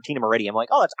 because I heard Tina Moretti. I'm like,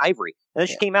 oh, that's Ivory. And then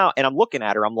she came out, and I'm looking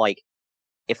at her. I'm like,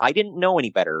 if I didn't know any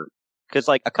better, because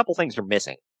like a couple things are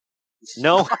missing.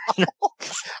 No,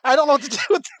 I don't know what to do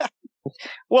with that.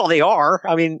 Well, they are.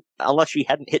 I mean, unless she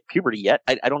hadn't hit puberty yet.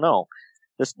 I don't know.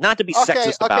 Just not to be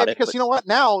sexist about it. Because you know what?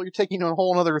 Now you're taking a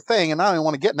whole other thing, and I don't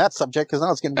want to get in that subject because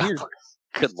now it's getting weird.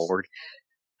 Good Lord.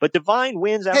 But Divine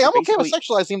wins after Hey, I'm okay with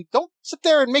sexualizing him. Don't sit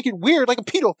there and make it weird like a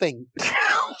pedo thing.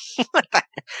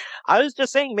 I was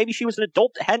just saying maybe she was an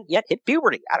adult that hadn't yet hit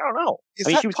puberty. I don't know. Is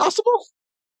that possible?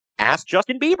 Ask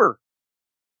Justin Bieber.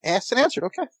 Asked and answered.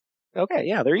 Okay. Okay,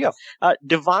 yeah, there you go.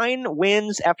 Divine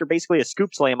wins after basically a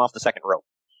scoop slam off the second rope.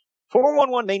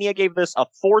 411 Mania gave this a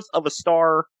 4th of a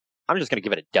star. I'm just going to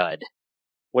give it a dud.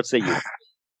 What say you?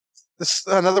 This is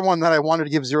another one that I wanted to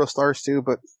give 0 stars to,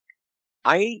 but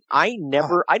I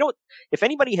don't, if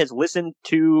anybody has listened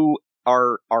to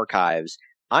our archives,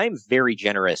 I'm very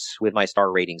generous with my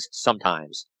star ratings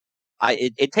sometimes.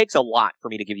 It takes a lot for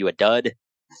me to give you a dud.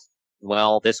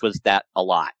 Well, this was that a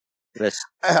lot.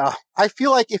 I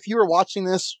feel like if you were watching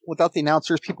this without the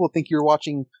announcers, people would think you were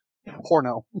watching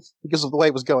porno because of the way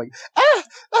it was going.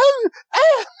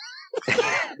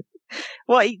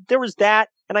 Well, there was that,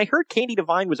 and I heard Candy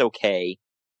Divine was okay.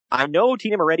 I know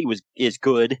Tina Moretti is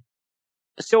good.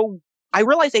 So I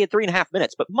realized they had 3.5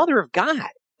 minutes, but mother of God,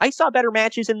 I saw better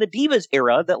matches in the Divas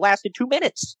era that lasted 2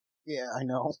 minutes. Yeah, I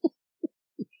know.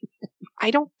 I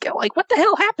don't get, what the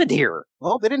hell happened here?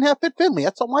 Well, they didn't have Fit Finley.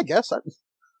 That's all my guess.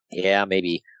 Yeah,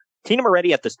 maybe. Tina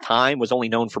Moretti at this time was only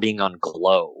known for being on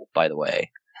Glow, by the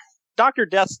way. Dr.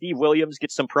 Death Steve Williams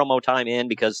gets some promo time in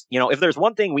because, if there's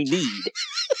one thing we need,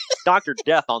 Dr.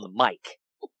 Death on the mic.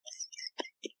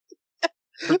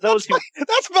 For those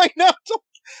that's my note.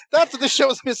 That's what the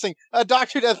show's missing. A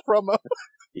Dr. Death promo.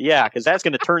 Yeah, because that's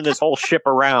going to turn this whole ship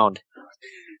around.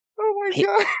 Oh my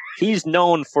God. He's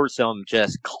known for some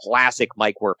just classic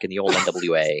mic work in the old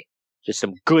NWA. Just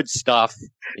some good stuff that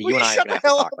you and I are going to have to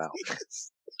talk about.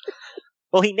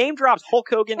 Well, he name drops Hulk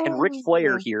Hogan and Ric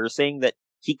Flair here, saying that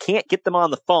he can't get them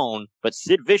on the phone, but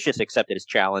Sid Vicious accepted his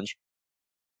challenge.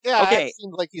 Yeah, okay. It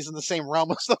seems like he's in the same realm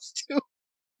as those two.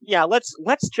 Yeah, let's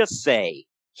just say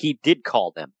he did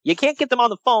call them. You can't get them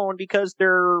on the phone because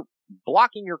they're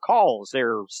blocking your calls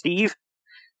there, Steve.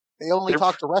 They only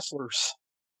talk to wrestlers.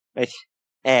 Hey,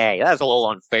 that's a little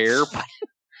unfair. But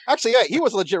actually, yeah, he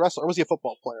was a legit wrestler. Or was he a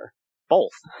football player?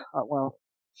 Both. Oh, well.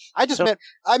 I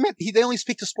meant they only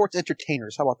speak to sports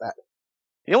entertainers. How about that?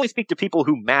 They only speak to people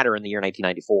who matter in the year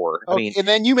 1994. Okay, I mean, and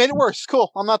then you made it worse.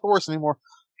 Cool. I'm not the worst anymore.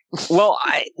 Well,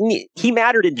 he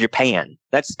mattered in Japan.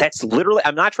 That's literally.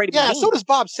 I'm not trying to be mean. So does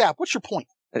Bob Sapp. What's your point?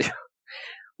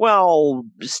 Well,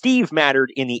 Steve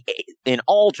mattered in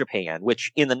all Japan,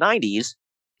 which in the 90s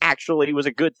actually was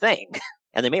a good thing,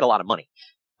 and they made a lot of money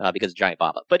because of Giant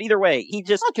Baba. But either way, he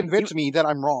just not convinced me that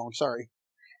I'm wrong. Sorry.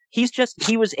 He's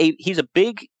a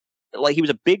big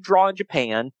draw in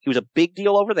Japan. He was a big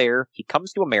deal over there. He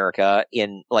comes to America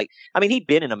he'd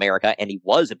been in America and he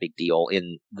was a big deal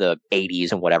in the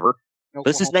 80s and whatever. But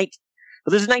this is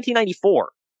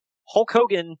 1994. Hulk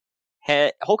Hogan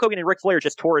and Ric Flair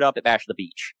just tore it up at Bash at the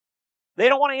Beach. They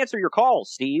don't want to answer your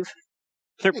calls, Steve.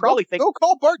 They're probably thinking, go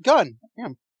call Bart Gunn.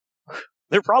 Damn.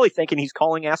 They're probably thinking he's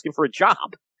calling asking for a job.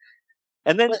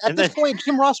 And then at this point,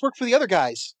 Jim Ross worked for the other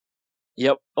guys.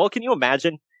 Yep. Well, can you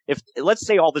imagine if, let's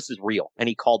say all this is real and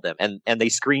he called them and they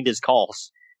screened his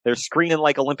calls. They're screening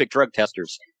like Olympic drug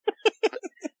testers.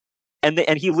 and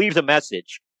he leaves a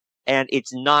message and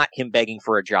it's not him begging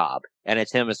for a job. And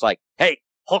it's him. It's like, hey,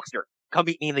 Hulkster, come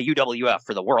beat me in the UWF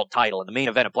for the world title in the main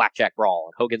event of Blackjack Brawl.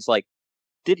 And Hogan's like,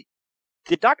 did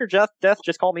Dr. Death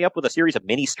just call me up with a series of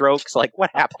mini strokes? Like,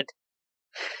 what happened?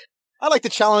 I like to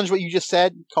challenge what you just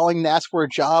said, calling to ask for a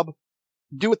job.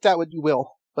 Do with that what you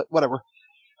will. But whatever.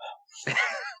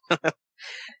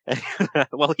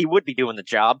 Well, he would be doing the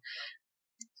job.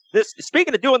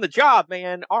 Speaking of doing the job,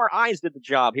 man, our eyes did the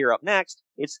job here up next.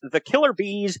 It's the Killer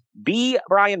Bees, B.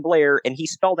 Brian Blair, and he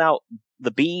spelled out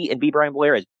the B in B. Brian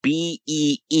Blair as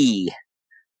B-E-E.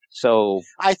 So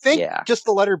I think just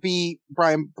the letter B,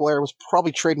 Brian Blair, was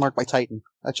probably trademarked by Titan.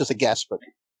 That's just a guess, but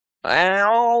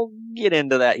I'll get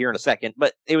into that here in a second.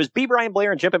 But it was B. Brian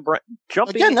Blair and Jumping.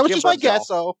 Again, that was just my guess.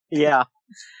 So yeah.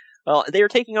 They are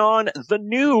taking on the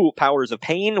new Powers of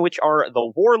Pain, which are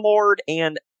the Warlord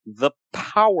and the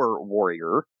Power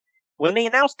Warrior. When they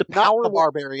announced the Power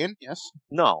Barbarian, yes.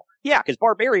 No. Yeah, because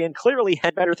Barbarian clearly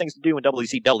had better things to do in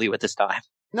WCW at this time.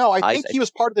 No, I think he was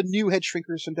part of the new Head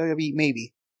Shrinkers in WWE,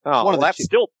 maybe. Oh, well, that's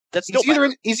still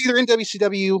he's either in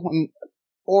WCW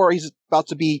or he's about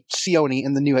to be Sione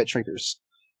in the new Head Shrinkers.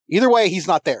 Either way, he's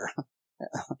not there.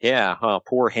 Yeah,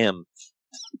 poor him.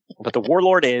 But the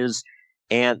Warlord is.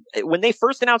 And when they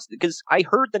first announced, because I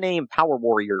heard the name Power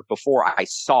Warrior before I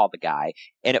saw the guy,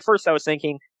 and at first I was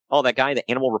thinking, oh, that guy that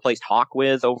Animal replaced Hawk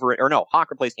with Hawk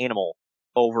replaced Animal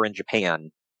over in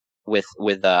Japan with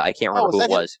I can't remember who it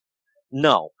was.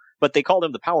 No, but they called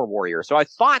him the Power Warrior. So I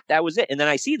thought that was it. And then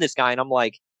I see this guy and I'm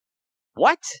like,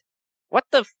 what?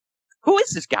 Who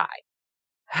is this guy?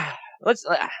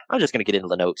 I'm just going to get into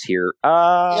the notes here.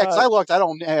 Yeah, because I looked. I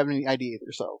don't have any idea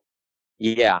either, so.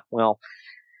 Yeah, well,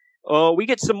 we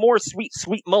get some more sweet,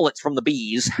 sweet mullets from the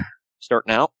Bees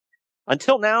starting out.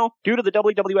 Until now, due to the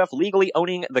WWF legally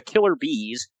owning the Killer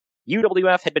Bees,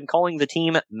 UWF had been calling the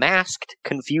team Masked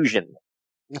Confusion.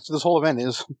 That's what this whole event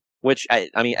is. Which,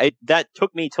 that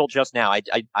took me till just now.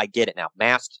 I get it now.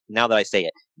 Masked, now that I say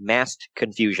it. Masked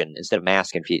Confusion instead of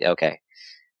Masked Confusion. Okay.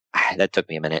 That took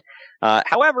me a minute.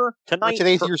 However, tonight...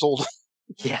 Today's years old.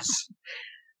 Yes.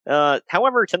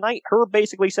 However, tonight, Herb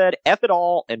basically said, F it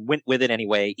all, and went with it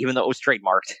anyway, even though it was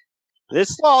trademarked.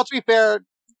 Well, to be fair,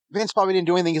 Vince probably didn't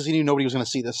do anything because he knew nobody was going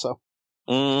to see this, so.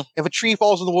 If a tree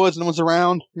falls in the woods and no one's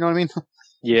around, you know what I mean?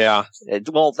 Yeah.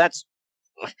 Well, that's...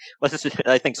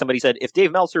 I think somebody said, if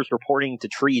Dave Meltzer's reporting to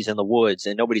trees in the woods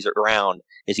and nobody's around,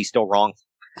 is he still wrong?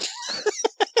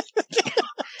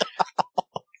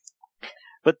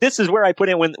 But this is where I put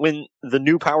in when the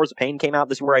new Powers of Pain came out.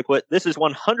 This is where I put, this is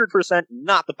 100%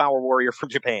 not the Power Warrior from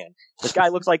Japan. This guy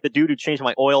looks like the dude who changed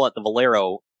my oil at the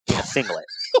Valero in a singlet.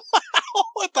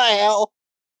 What the hell?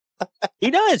 He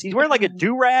does. He's wearing like a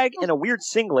do-rag and a weird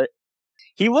singlet.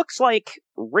 He looks like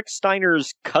Rick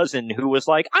Steiner's cousin who was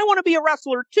like, I want to be a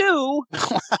wrestler too.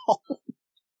 Wow.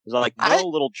 He's like, no,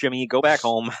 little Jimmy, go back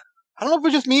home. I don't know if it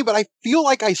was just me, but I feel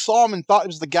like I saw him and thought it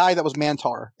was the guy that was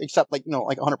Mantar, except like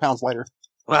 100 pounds lighter.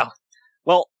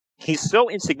 Well, he's so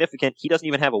insignificant, he doesn't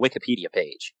even have a Wikipedia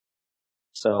page.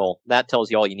 So that tells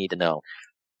you all you need to know.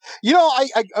 I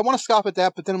want to scoff at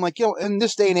that, but then I'm like, in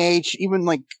this day and age, even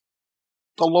like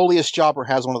the lowliest jobber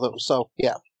has one of those. So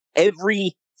yeah,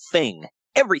 everything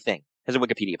has a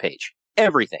Wikipedia page.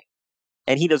 Everything,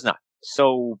 and he does not.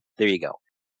 So there you go.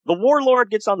 The Warlord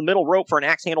gets on the middle rope for an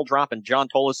axe handle drop, and John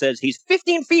Tola says he's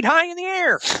 15 feet high in the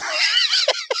air.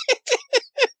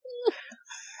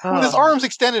 With his arms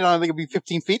extended, I don't think it'd be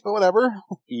 15 feet, but whatever.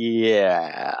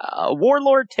 Yeah.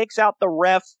 Warlord takes out the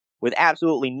ref with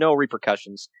absolutely no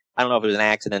repercussions. I don't know if it was an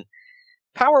accident.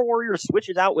 Power Warrior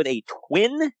switches out with a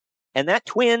twin, and that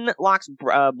twin locks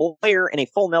Blair in a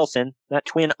full Nelson. That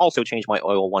twin also changed my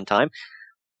oil one time.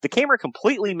 The camera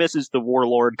completely misses the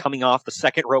Warlord coming off the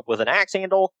second rope with an axe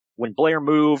handle when Blair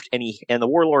moved, and the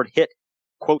Warlord hit,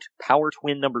 quote, Power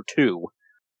Twin number 2,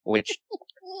 which...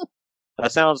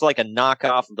 That sounds like a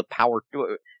knockoff of the Power...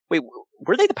 Wait,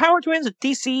 were they the Power Twins at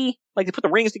DC? Like, they put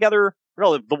the rings together?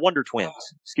 No, the Wonder Twins.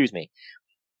 Excuse me.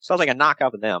 Sounds like a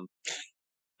knockoff of them.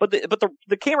 But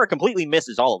the camera completely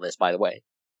misses all of this, by the way.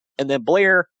 And then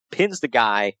Blair pins the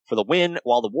guy for the win,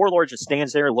 while the Warlord just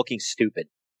stands there looking stupid.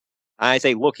 I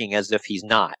say looking as if he's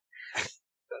not.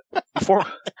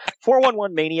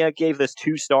 411 Mania gave this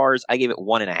 2 stars. I gave it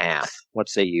 1.5. What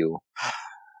say you?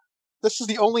 This is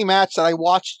the only match that I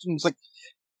watched and was like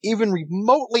even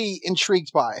remotely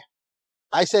intrigued by.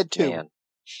 I said 2. Man.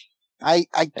 I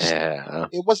just,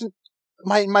 it wasn't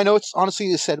my notes.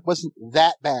 Honestly, said it wasn't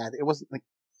that bad. It wasn't like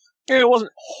it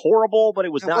wasn't horrible, but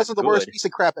it was not. It wasn't the worst piece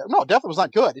of crap. No, it definitely was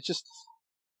not good. It's just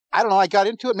I don't know. I got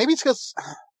into it. Maybe it's because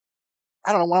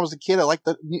I don't know. When I was a kid, I liked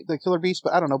the Killer Beast,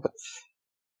 but I don't know. But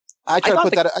I try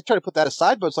to put that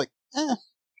aside. But it's like.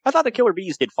 I thought the Killer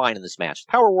Bees did fine in this match.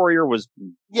 Power Warrior was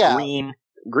green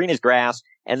as grass,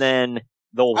 and then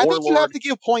the Warlord... I think you have to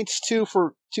give points, too,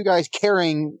 for 2 guys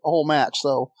carrying a whole match,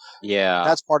 so... Yeah.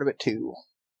 That's part of it, too.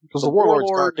 Because the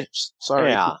Warlord's garbage. Sorry.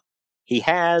 Yeah. He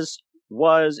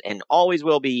was, and always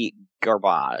will be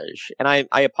garbage. And I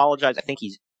apologize, I think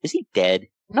is he dead?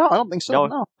 No, I don't think so,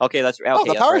 no. Okay, that's... Okay, oh,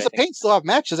 the Powers of Pain still have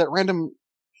matches at random...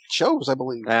 shows, I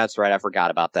believe. That's right. I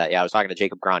forgot about that. Yeah, I was talking to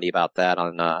Jacob Grandi about that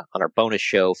on our bonus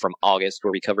show from August,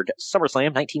 where we covered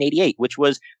SummerSlam 1988, which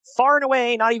was far and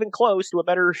away not even close to a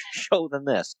better show than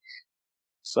this.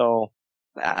 So,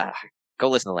 go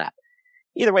listen to that.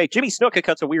 Either way, Jimmy Snuka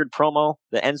cuts a weird promo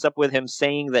that ends up with him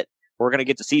saying that we're going to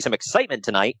get to see some excitement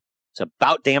tonight. It's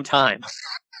about damn time.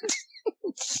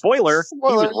 Spoiler, he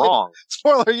was wrong.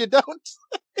 Spoiler, you don't.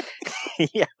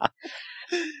 Yeah.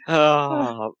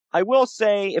 I will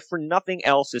say, if for nothing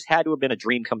else, this had to have been a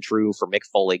dream come true for Mick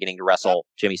Foley getting to wrestle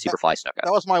Jimmy Superfly Snuka.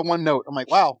 That was my one note. I'm like,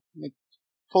 wow, Mick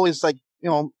Foley's like,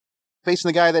 facing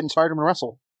the guy that inspired him to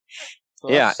wrestle.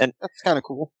 So yeah, and that's kind of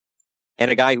cool.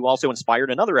 And a guy who also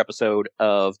inspired another episode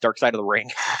of Dark Side of the Ring.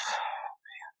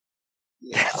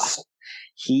 Yes.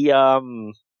 He,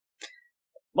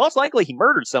 most likely he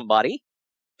murdered somebody.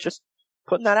 Just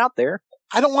putting that out there.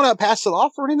 I don't want to pass it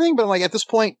off or anything, but like at this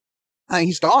point,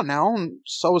 he's gone now, and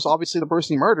so is obviously the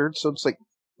person he murdered, so it's like...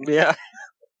 Yeah.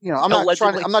 I'm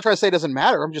not trying to say it doesn't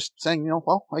matter. I'm just saying,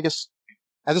 well, I guess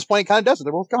at this point it kind of doesn't.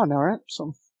 They're both gone now, right?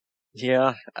 So.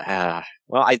 Yeah.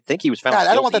 Well, I think he was found. God,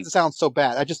 I don't want that to sound so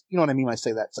bad. I just, you know what I mean when I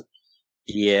say that. It's like,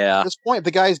 yeah. At this point, if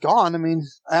the guy's gone, I mean,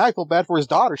 I feel bad for his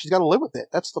daughter. She's got to live with it.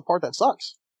 That's the part that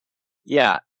sucks.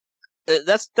 Yeah.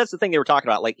 That's the thing they were talking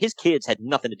about. Like, his kids had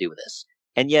nothing to do with this.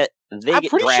 And yet, they I'm get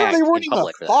pretty sure dragged they weren't in even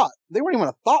public a for thought. They weren't even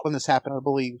a thought when this happened, I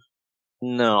believe.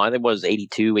 No, I think it was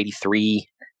 82, 83.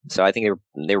 So I think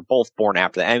they were both born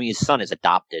after that. I mean, his son is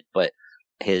adopted, but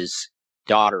his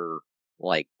daughter,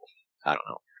 like, I don't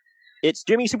know. It's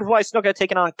Jimmy Superfly Snuka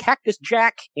taking on Cactus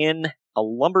Jack in a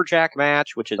lumberjack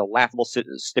match, which is a laughable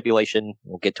stipulation.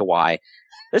 We'll get to why.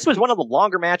 This was one of the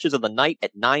longer matches of the night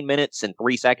at 9 minutes and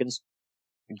 3 seconds.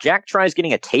 Jack tries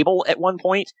getting a table at one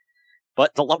point,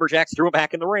 but the lumberjacks threw him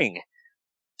back in the ring.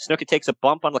 Snuka takes a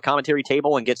bump on the commentary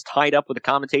table and gets tied up with the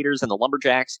commentators and the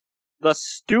lumberjacks. The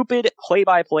stupid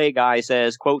play-by-play guy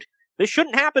says, quote, "This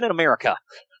shouldn't happen in America."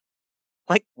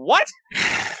 Like, what?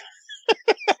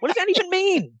 What does that even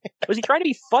mean? Was he trying to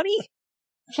be funny?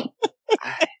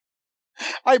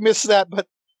 I missed that, but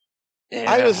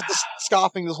yeah. I was just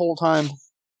scoffing this whole time.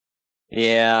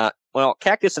 Yeah. Well,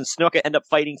 Cactus and Snuka end up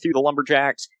fighting through the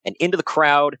lumberjacks and into the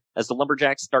crowd as the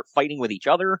lumberjacks start fighting with each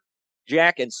other.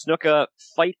 Jack and Snuka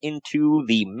fight into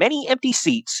the many empty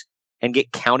seats and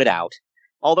get counted out.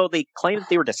 Although they claim that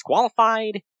they were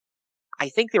disqualified, I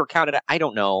think they were counted out. I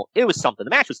don't know. It was something. The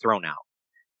match was thrown out.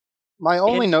 My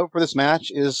only note for this match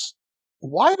is,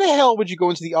 why the hell would you go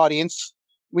into the audience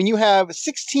when you have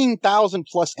 16,000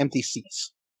 plus empty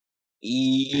seats?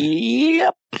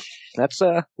 Yep. That's,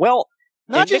 well...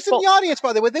 Not just in the audience,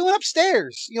 by the way. They went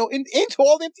upstairs, into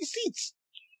all the empty seats.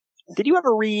 Did you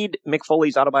ever read Mick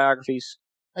Foley's autobiographies?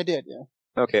 I did, yeah.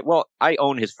 Okay, well, I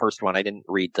own his first one. I didn't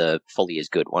read the Foley is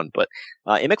Good one, but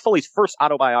in Mick Foley's first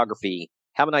autobiography,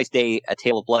 Have a Nice Day, A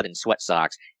Tale of Blood and Sweat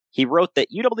Socks, he wrote that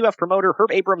UWF promoter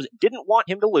Herb Abrams didn't want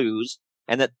him to lose,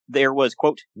 and that there was,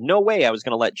 quote, "no way I was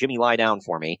going to let Jimmy lie down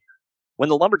for me." When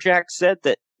the Lumberjacks said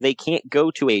that they can't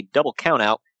go to a double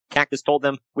countout, Cactus told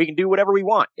them, "We can do whatever we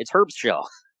want. It's Herb's show."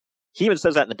 He even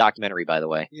says that in the documentary, by the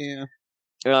way. Yeah.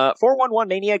 411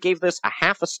 Mania gave this a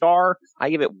half a star. I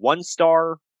give it 1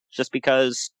 star, just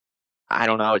because, I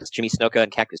don't know, it's Jimmy Snuka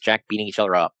and Cactus Jack beating each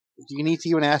other up. Do you need to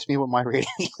even ask me what my rating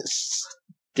is?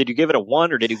 Did you give it a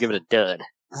 1 or did you give it a dud?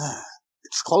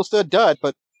 It's close to a dud,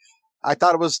 but I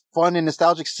thought it was fun and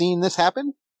nostalgic seeing this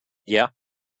happen. Yeah.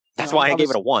 That's why I gave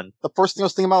it a 1. The first thing I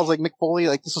was thinking about was like Mick Foley,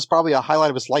 like this was probably a highlight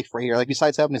of his life right here. Like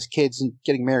besides having his kids and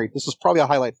getting married, this was probably a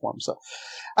highlight for him. So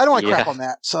I don't want to crap on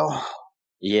that. So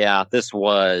yeah, this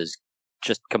was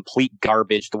just complete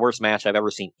garbage. The worst match I've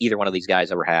ever seen either one of these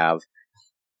guys ever have.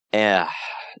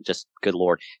 Just good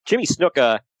Lord. Jimmy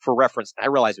Snuka, for reference, I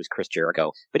realize it was Chris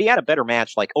Jericho, but he had a better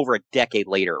match like over a decade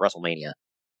later at WrestleMania.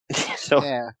 So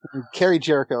yeah, Kerry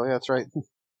Jericho. Yeah, that's right.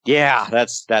 Yeah,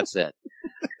 that's it.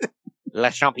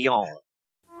 Le Champion.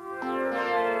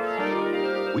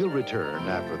 We'll return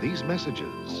after these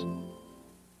messages.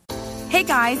 Hey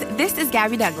guys, this is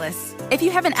Gabby Douglas. If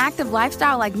you have an active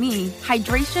lifestyle like me,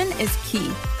 hydration is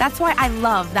key. That's why I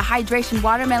love the Hydration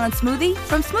Watermelon Smoothie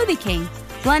from Smoothie King.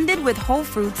 Blended with whole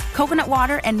fruits, coconut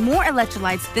water, and more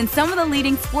electrolytes than some of the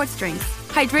leading sports drinks.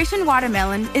 Hydration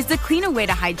Watermelon is the cleaner way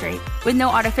to hydrate, with no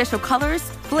artificial colors,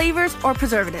 flavors, or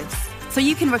preservatives. So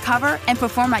you can recover and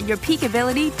perform at your peak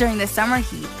ability during the summer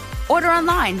heat. Order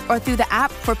online or through the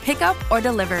app for pickup or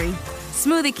delivery.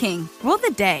 Smoothie King, rule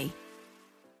the day.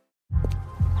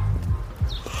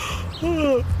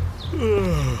 The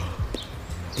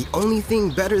only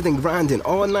thing better than grinding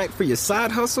all night for your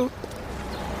side hustle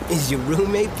is your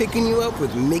roommate picking you up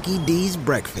with Mickey D's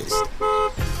breakfast.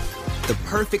 The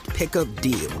perfect pickup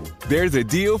deal. There's a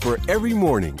deal for every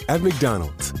morning at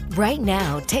McDonald's. Right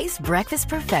now, taste breakfast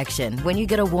perfection when you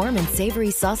get a warm and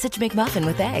savory sausage McMuffin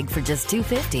with egg for just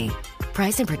 $2.50.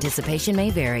 Price and participation may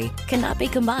vary. Cannot be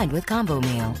combined with combo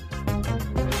meal.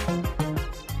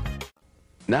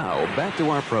 Now, back to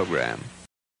our program.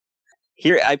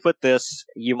 Here, I put this.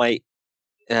 You might,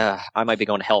 I might be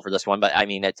going to hell for this one, but I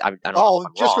mean, I don't know. Oh,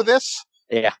 just for this?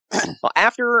 Yeah. Well,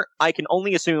 after I can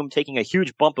only assume taking a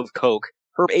huge bump of coke,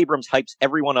 Herb Abrams hypes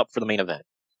everyone up for the main event.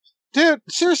 Dude,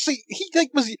 seriously,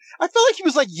 I felt like he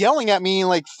was yelling at me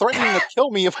and threatening to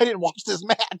kill me if I didn't watch this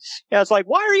match. Yeah, it's like,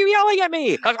 why are you yelling at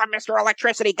me? Because I'm Mr.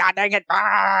 Electricity, god dang it.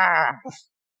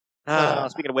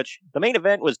 Speaking of which, the main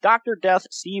event was Dr. Death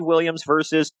Steve Williams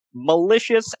versus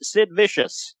Malicious Sid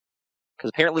Vicious. Because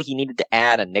apparently he needed to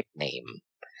add a nickname.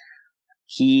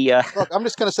 Look, I'm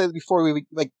just going to say that before we,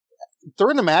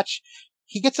 during the match,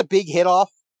 he gets a big hit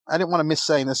off. I didn't want to miss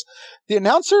saying this. The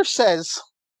announcer says,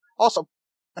 also,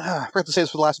 I forgot to say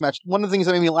this for the last match. One of the things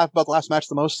that made me laugh about the last match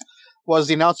the most was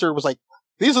the announcer was like,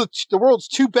 "These are the world's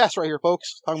two best right here,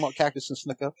 folks." Talking about Cactus and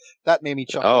Snuka. That made me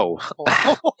chuckle.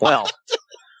 Oh, well.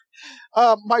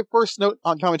 My first note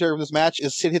on commentary from this match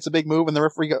is Sid hits a big move, and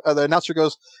the announcer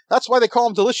goes, "That's why they call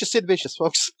him Delicious Sid Vicious,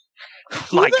 folks."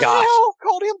 My gosh. Hell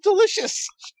called him Delicious?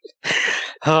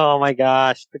 Oh my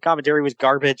gosh. The commentary was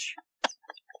garbage. I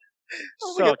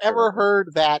don't think I've ever heard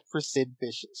that for Sid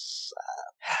Vicious.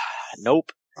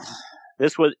 Nope.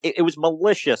 It was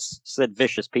malicious, Sid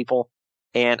Vicious, people.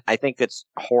 And I think that's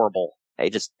horrible.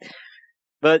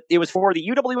 But it was for the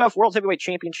UWF World Heavyweight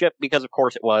Championship, because of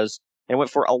course it was. And it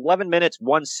went for 11 minutes,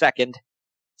 1 second.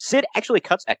 Sid actually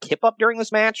cuts a kip up during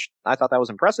this match. I thought that was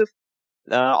impressive.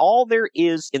 All there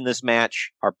is in this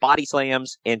match are body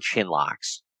slams and chin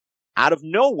locks. Out of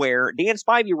nowhere, Dan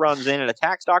Spivey runs in and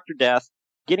attacks Dr. Death,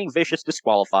 getting Vicious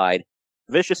disqualified.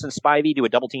 Vicious and Spivey do a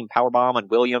double-team powerbomb on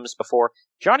Williams before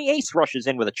Johnny Ace rushes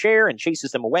in with a chair and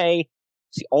chases them away.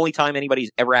 It's the only time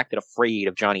anybody's ever acted afraid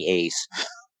of Johnny Ace.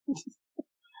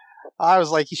 I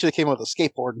was like, he should have came with a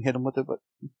skateboard and hit him with it, but...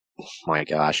 Oh my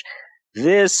gosh.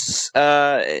 This,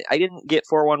 I didn't get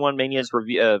 411 Mania's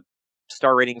review,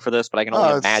 star rating for this, but I can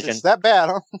only imagine. It's that bad,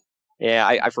 huh? Yeah,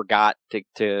 I forgot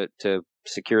to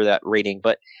secure that rating,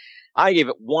 but I gave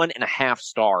it 1.5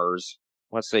 stars.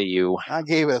 What say you? I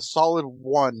gave it a solid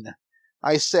 1.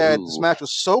 I said this match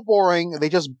was so boring, they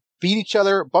just beat each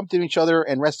other, bumped into each other,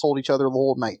 and wrestled each other the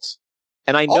whole night.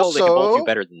 And I know they can both do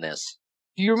better than this.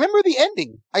 Do you remember the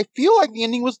ending? I feel like the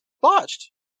ending was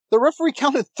botched. The referee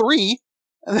counted 3,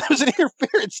 and there was an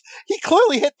interference. He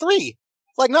clearly hit 3.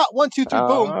 It's like not 1, 2, 3,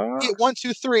 boom. He hit 1,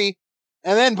 2, 3,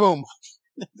 and then boom.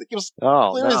 It was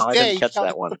clear as day. I didn't catch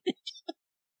that one.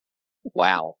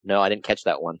 Wow. No, I didn't catch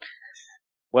that one.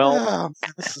 Well,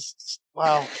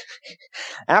 wow.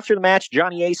 After the match,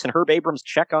 Johnny Ace and Herb Abrams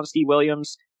check on Steve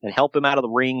Williams and help him out of the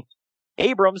ring.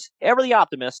 Abrams, ever the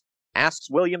optimist, asks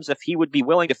Williams if he would be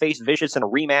willing to face Vicious in a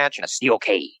rematch in a steel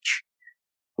cage.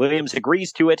 Williams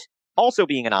agrees to it, also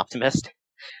being an optimist.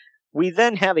 We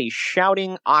then have a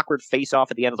shouting, awkward face-off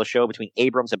at the end of the show between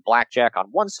Abrams and Blackjack on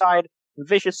one side,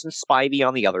 Vicious and Spivey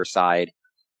on the other side.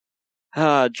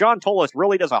 John Tolis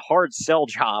really does a hard sell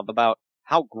job about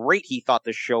how great he thought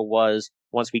this show was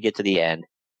once we get to the end.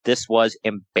 This was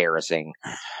embarrassing.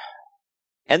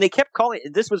 And they kept calling,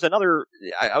 this was another,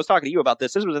 I was talking to you about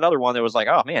this, this was another one that was like,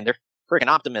 oh man, they're freaking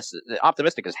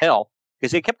optimistic as hell,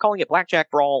 because they kept calling it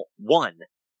Blackjack Brawl 1.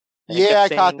 Yeah, I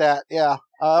caught that, yeah.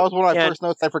 That was one of my first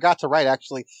notes I forgot to write,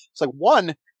 actually. It's like,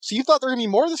 1? So you thought there were going to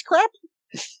be more of this crap?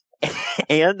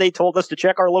 And they told us to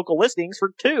check our local listings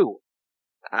for 2.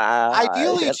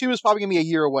 Ideally, 2 is probably going to be a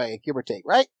year away, give or take,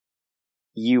 right?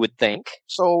 You would think.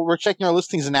 So we're checking our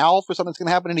listings now for something that's going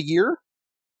to happen in a year?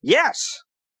 Yes.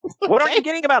 What are you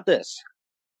getting about this?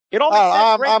 It all makes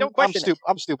sense, Greg. Don't question it.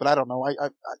 I'm stupid. I don't know. I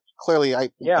clearly.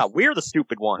 Yeah, we're the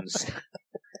stupid ones.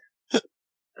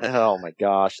 Oh my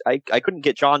gosh. I couldn't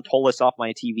get John Tolis off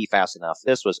my TV fast enough.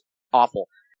 This was awful.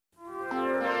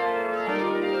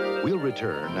 We'll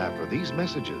return after these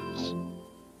messages.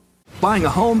 Buying a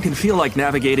home can feel like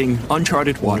navigating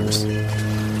uncharted waters.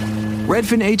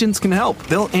 Redfin agents can help.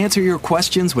 They'll answer your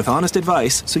questions with honest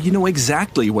advice so you know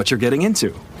exactly what you're getting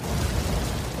into.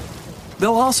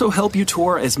 They'll also help you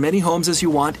tour as many homes as you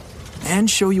want and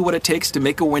show you what it takes to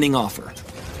make a winning offer.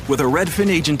 With a Redfin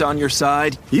agent on your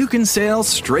side, you can sail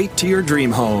straight to your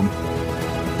dream home.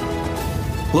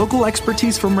 Local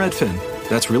expertise from Redfin.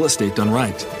 That's real estate done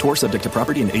right. Tour subject to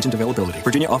property and agent availability.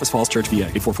 Virginia Office Falls Church, VA.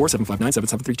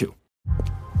 844-759-7732.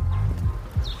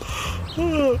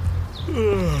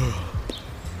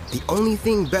 The only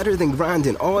thing better than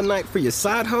grinding all night for your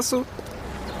side hustle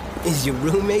is your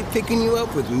roommate picking you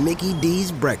up with Mickey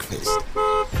D's breakfast.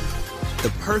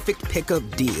 The perfect pickup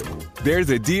deal. There's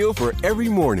a deal for every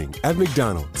morning at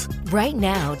McDonald's. Right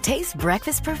now, taste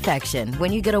breakfast perfection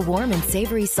when you get a warm and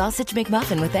savory sausage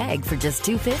McMuffin with egg for just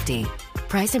 $2.50.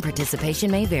 Price and participation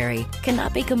may vary.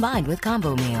 Cannot be combined with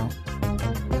combo meal.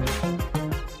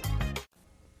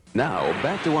 Now,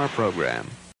 back to our program.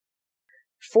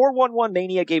 411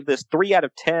 Mania gave this 3 out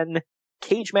of 10.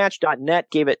 CageMatch.net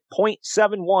gave it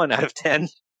 0.71 out of 10.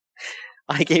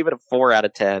 I gave it a 4 out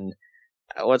of 10.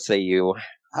 What say you?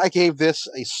 I gave this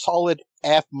a solid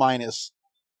F-.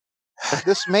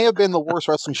 This may have been the worst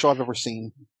wrestling show I've ever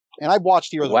seen. And I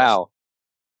watched Year of the Wow.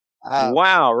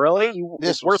 Wow, really?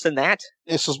 This worse than that?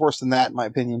 This was worse than that, in my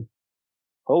opinion.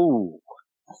 Oh,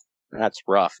 that's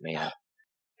rough, man.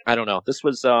 I don't know. This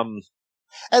was,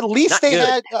 at least they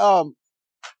good. had,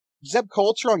 Zeb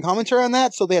Culture on commentary on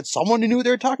that, so they had someone who knew what they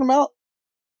were talking about.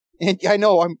 And I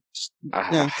know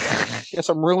guess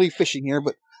I'm really fishing here,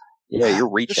 but Yeah,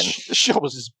 you're reaching. This show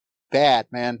was just bad,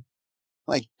 man.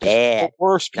 Like, bad. The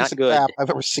worst piece Not of good. crap I've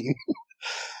ever seen.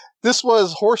 This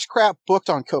was horse crap booked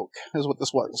on coke, is what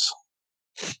this was.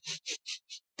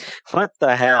 What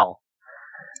the hell?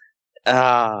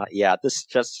 Yeah, this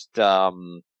just, I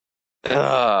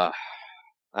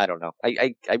don't know.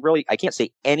 I really, I can't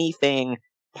say anything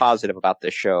positive about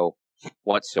this show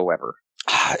whatsoever.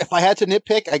 If I had to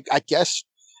nitpick, I guess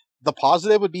the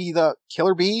positive would be the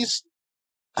killer bees.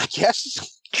 I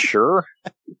guess. Sure.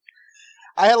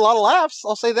 I had a lot of laughs,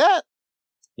 I'll say that.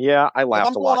 Yeah, I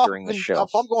laughed a lot during the show.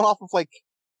 If I'm going off of, like,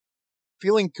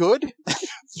 feeling good,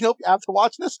 after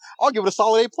watching this, I'll give it a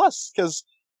solid A+, because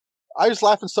I was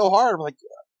laughing so hard. I'm like,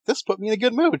 this put me in a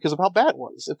good mood because of how bad it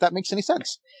was, if that makes any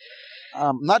sense.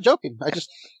 I'm not joking. I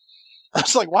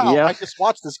was like, wow, I just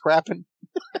watched this crap. And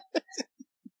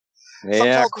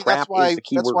yeah, crap is the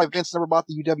key word. That's why Vince never bought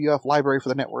the UWF library for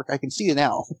the network. I can see it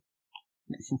now.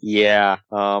 Yeah.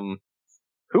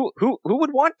 Who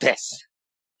would want this?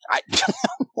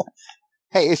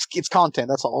 Hey, it's content.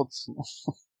 That's all.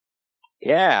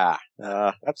 Yeah,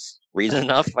 that's reason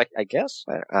enough, I guess.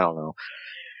 I don't know.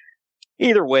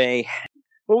 Either way,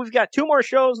 well, we've got 2 more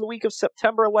shows in the week of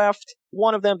September left.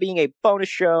 One of them being a bonus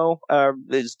show.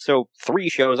 So 3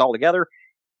 shows altogether.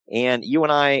 And you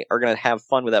and I are going to have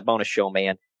fun with that bonus show,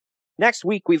 man. Next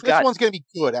week we've got... This one's going to be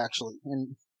good, actually.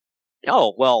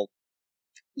 Oh, well,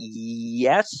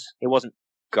 yes. It wasn't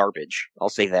garbage. I'll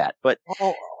say that. But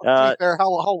to be fair, how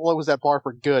low was that bar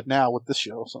for good now with this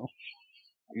show? So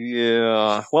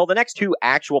yeah. Well, the next 2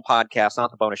 actual podcasts,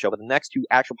 not the bonus show, but the next 2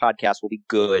 actual podcasts will be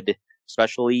good,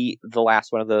 especially the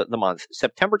last one of the month.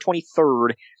 September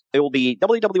 23rd, it will be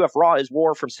WWF Raw is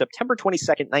War from September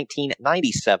 22nd,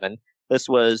 1997. This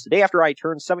was the day after I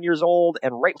turned 7 years old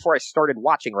and right before I started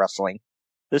watching wrestling.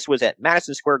 This was at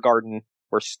Madison Square Garden,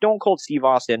 where Stone Cold Steve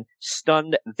Austin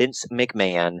stunned Vince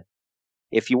McMahon.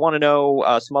 If you want to know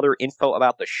some other info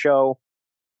about the show,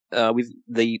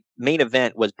 the main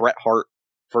event was Bret Hart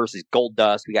versus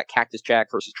Goldust. We got Cactus Jack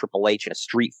versus Triple H in a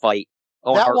street fight.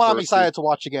 That one I'm excited to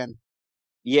watch again.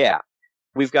 Yeah.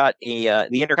 We've got the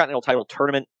Intercontinental title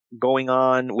tournament going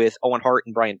on with Owen Hart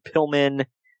and Brian Pillman,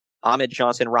 Ahmed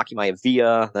Johnson, Rocky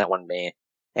Maivia, that one, man.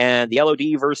 And the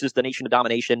LOD versus the Nation of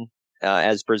Domination,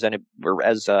 as represented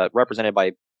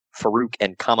by Farouk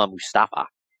and Kama Mustafa.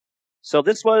 So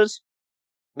this was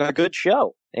a good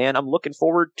show, and I'm looking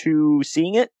forward to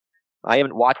seeing it. I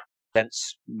haven't watched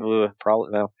since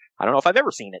probably, well, I don't know if I've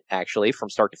ever seen it, actually, from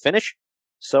start to finish.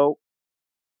 So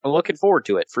I'm looking forward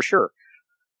to it, for sure.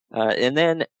 And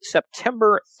then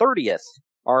September 30th,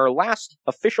 our last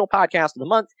official podcast of the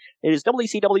month, is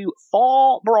WCW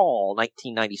Fall Brawl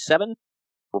 1997.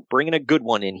 We're bringing a good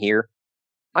one in here.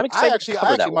 I'm excited to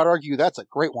cover that one. Might argue that's a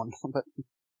great one. But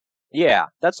yeah,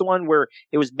 that's the one where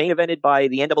it was main evented by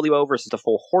the NWO versus the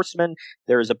Full Horsemen.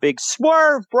 There's a big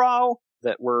swerve, bro,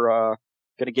 that we're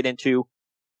going to get into.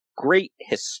 Great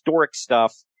historic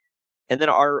stuff. And then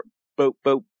our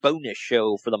bonus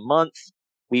show for the month,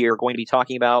 we are going to be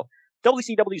talking about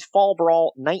WCW's Fall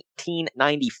Brawl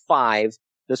 1995.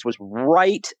 This was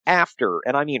right after,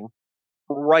 and I mean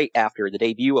right after, the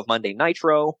debut of Monday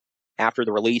Nitro, after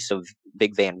the release of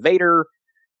Big Van Vader.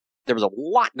 There was a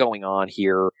lot going on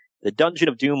here. The Dungeon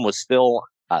of Doom was still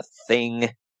a thing.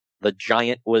 The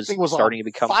Giant was starting to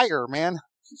become fire, man.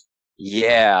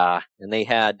 Yeah, and they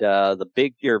had the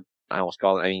big. I almost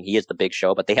call it. I mean, he is the Big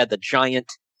Show, but they had the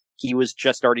Giant. He was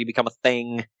just starting to become a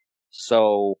thing.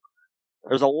 So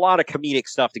there's a lot of comedic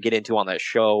stuff to get into on that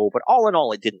show. But all in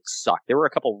all, it didn't suck. There were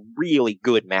a couple really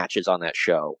good matches on that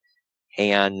show,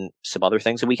 and some other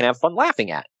things that we can have fun laughing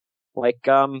at, like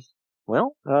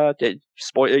spoil.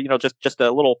 Just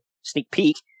a little sneak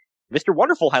peek. Mr.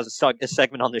 Wonderful has a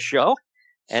segment on this show,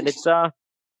 and it's something.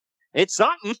 It's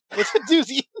a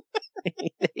doozy.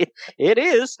 It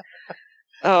is.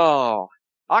 Oh,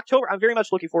 October. I'm very much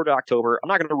looking forward to October. I'm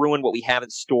not going to ruin what we have in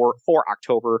store for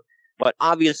October, but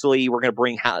obviously we're going to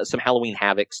bring some Halloween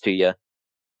Havocs to you.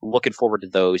 Looking forward to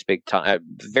those big time,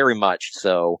 very much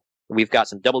so. We've got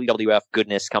some WWF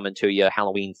goodness coming to you,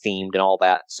 Halloween themed and all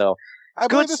that. So I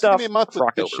believe this is going to be a month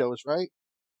with good shows, right?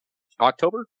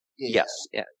 October? Yeah.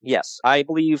 Yes. I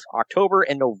believe October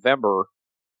and November,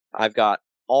 I've got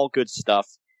all good stuff.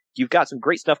 You've got some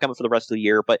great stuff coming for the rest of the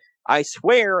year, but I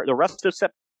swear the rest of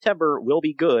September will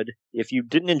be good. If you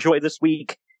didn't enjoy this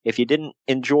week, if you didn't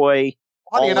enjoy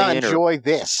Why do you not enjoy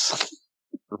this?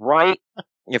 Right?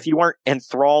 If you weren't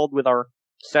enthralled with our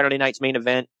Saturday night's main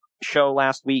event show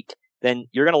last week, then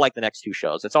you're going to like the next 2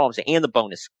 shows. That's all I'm saying. And the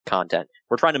bonus content.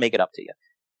 We're trying to make it up to you.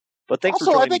 But thanks for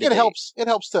joining me today. It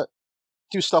helps to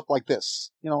do stuff like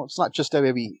this. It's not just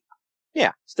WWE.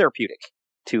 Yeah, it's therapeutic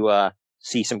to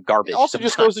see some garbage. It also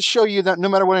just goes to show you that no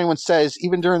matter what anyone says,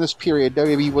 even during this period,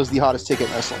 WWE was the hottest ticket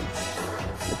in wrestling.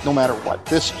 No matter what.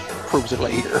 This proves it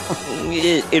right here.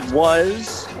 It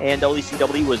was, and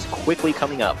WCW was quickly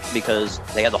coming up because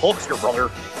they had the Hulkster brother.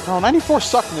 Oh, 94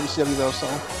 sucked in WCW, though, so...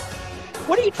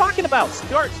 What are you talking about?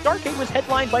 Starrcade was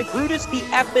headlined by Brutus the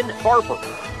Effin' Barber.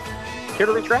 Care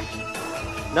to retract?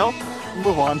 No?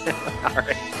 Move on. All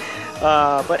right.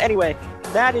 But anyway,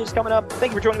 that is coming up.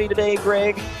 Thank you for joining me today,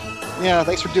 Greg. Yeah,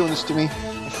 thanks for doing this to me.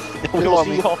 We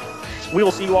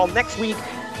will see you all next week,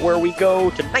 where we go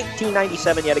to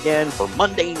 1997 yet again for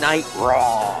Monday Night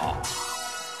Raw.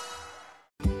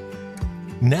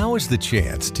 Now is the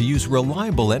chance to use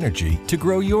reliable energy to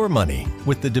grow your money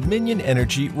with the Dominion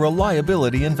Energy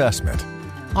Reliability Investment.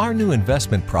 Our new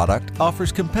investment product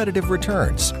offers competitive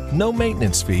returns, no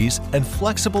maintenance fees, and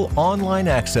flexible online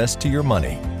access to your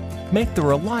money. Make the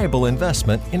reliable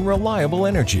investment in reliable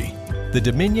energy. The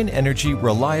Dominion Energy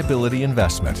Reliability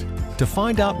Investment. To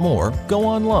find out more, go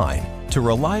online to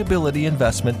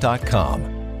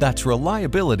reliabilityinvestment.com. That's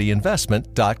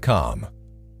reliabilityinvestment.com.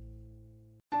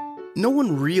 No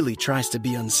one really tries to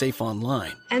be unsafe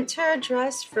online. Enter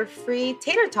address for free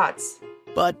tater tots.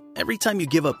 But every time you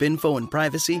give up info and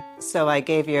privacy... So I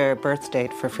gave your birth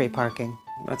date for free parking.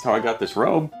 That's how I got this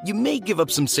robe. You may give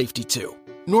up some safety too.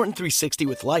 Norton 360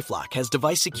 with LifeLock has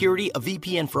device security, a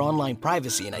VPN for online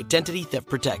privacy, and identity theft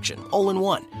protection, all in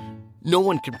one. No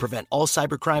one can prevent all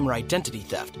cybercrime or identity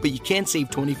theft, but you can save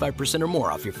 25% or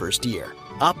more off your first year.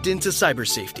 Opt into cyber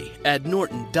safety at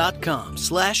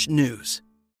norton.com/news.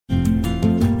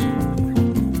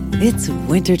 It's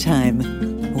wintertime.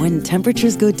 When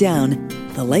temperatures go down,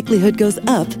 the likelihood goes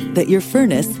up that your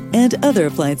furnace and other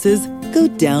appliances go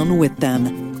down with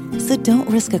them. So don't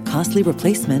risk a costly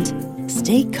replacement.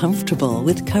 Stay comfortable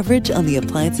with coverage on the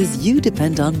appliances you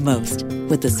depend on most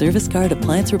with the Service Guard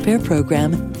Appliance Repair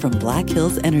Program from Black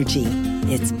Hills Energy.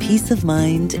 It's peace of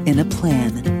mind in a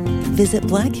plan. Visit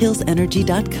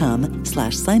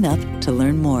blackhillsenergy.com/sign up to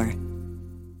learn more.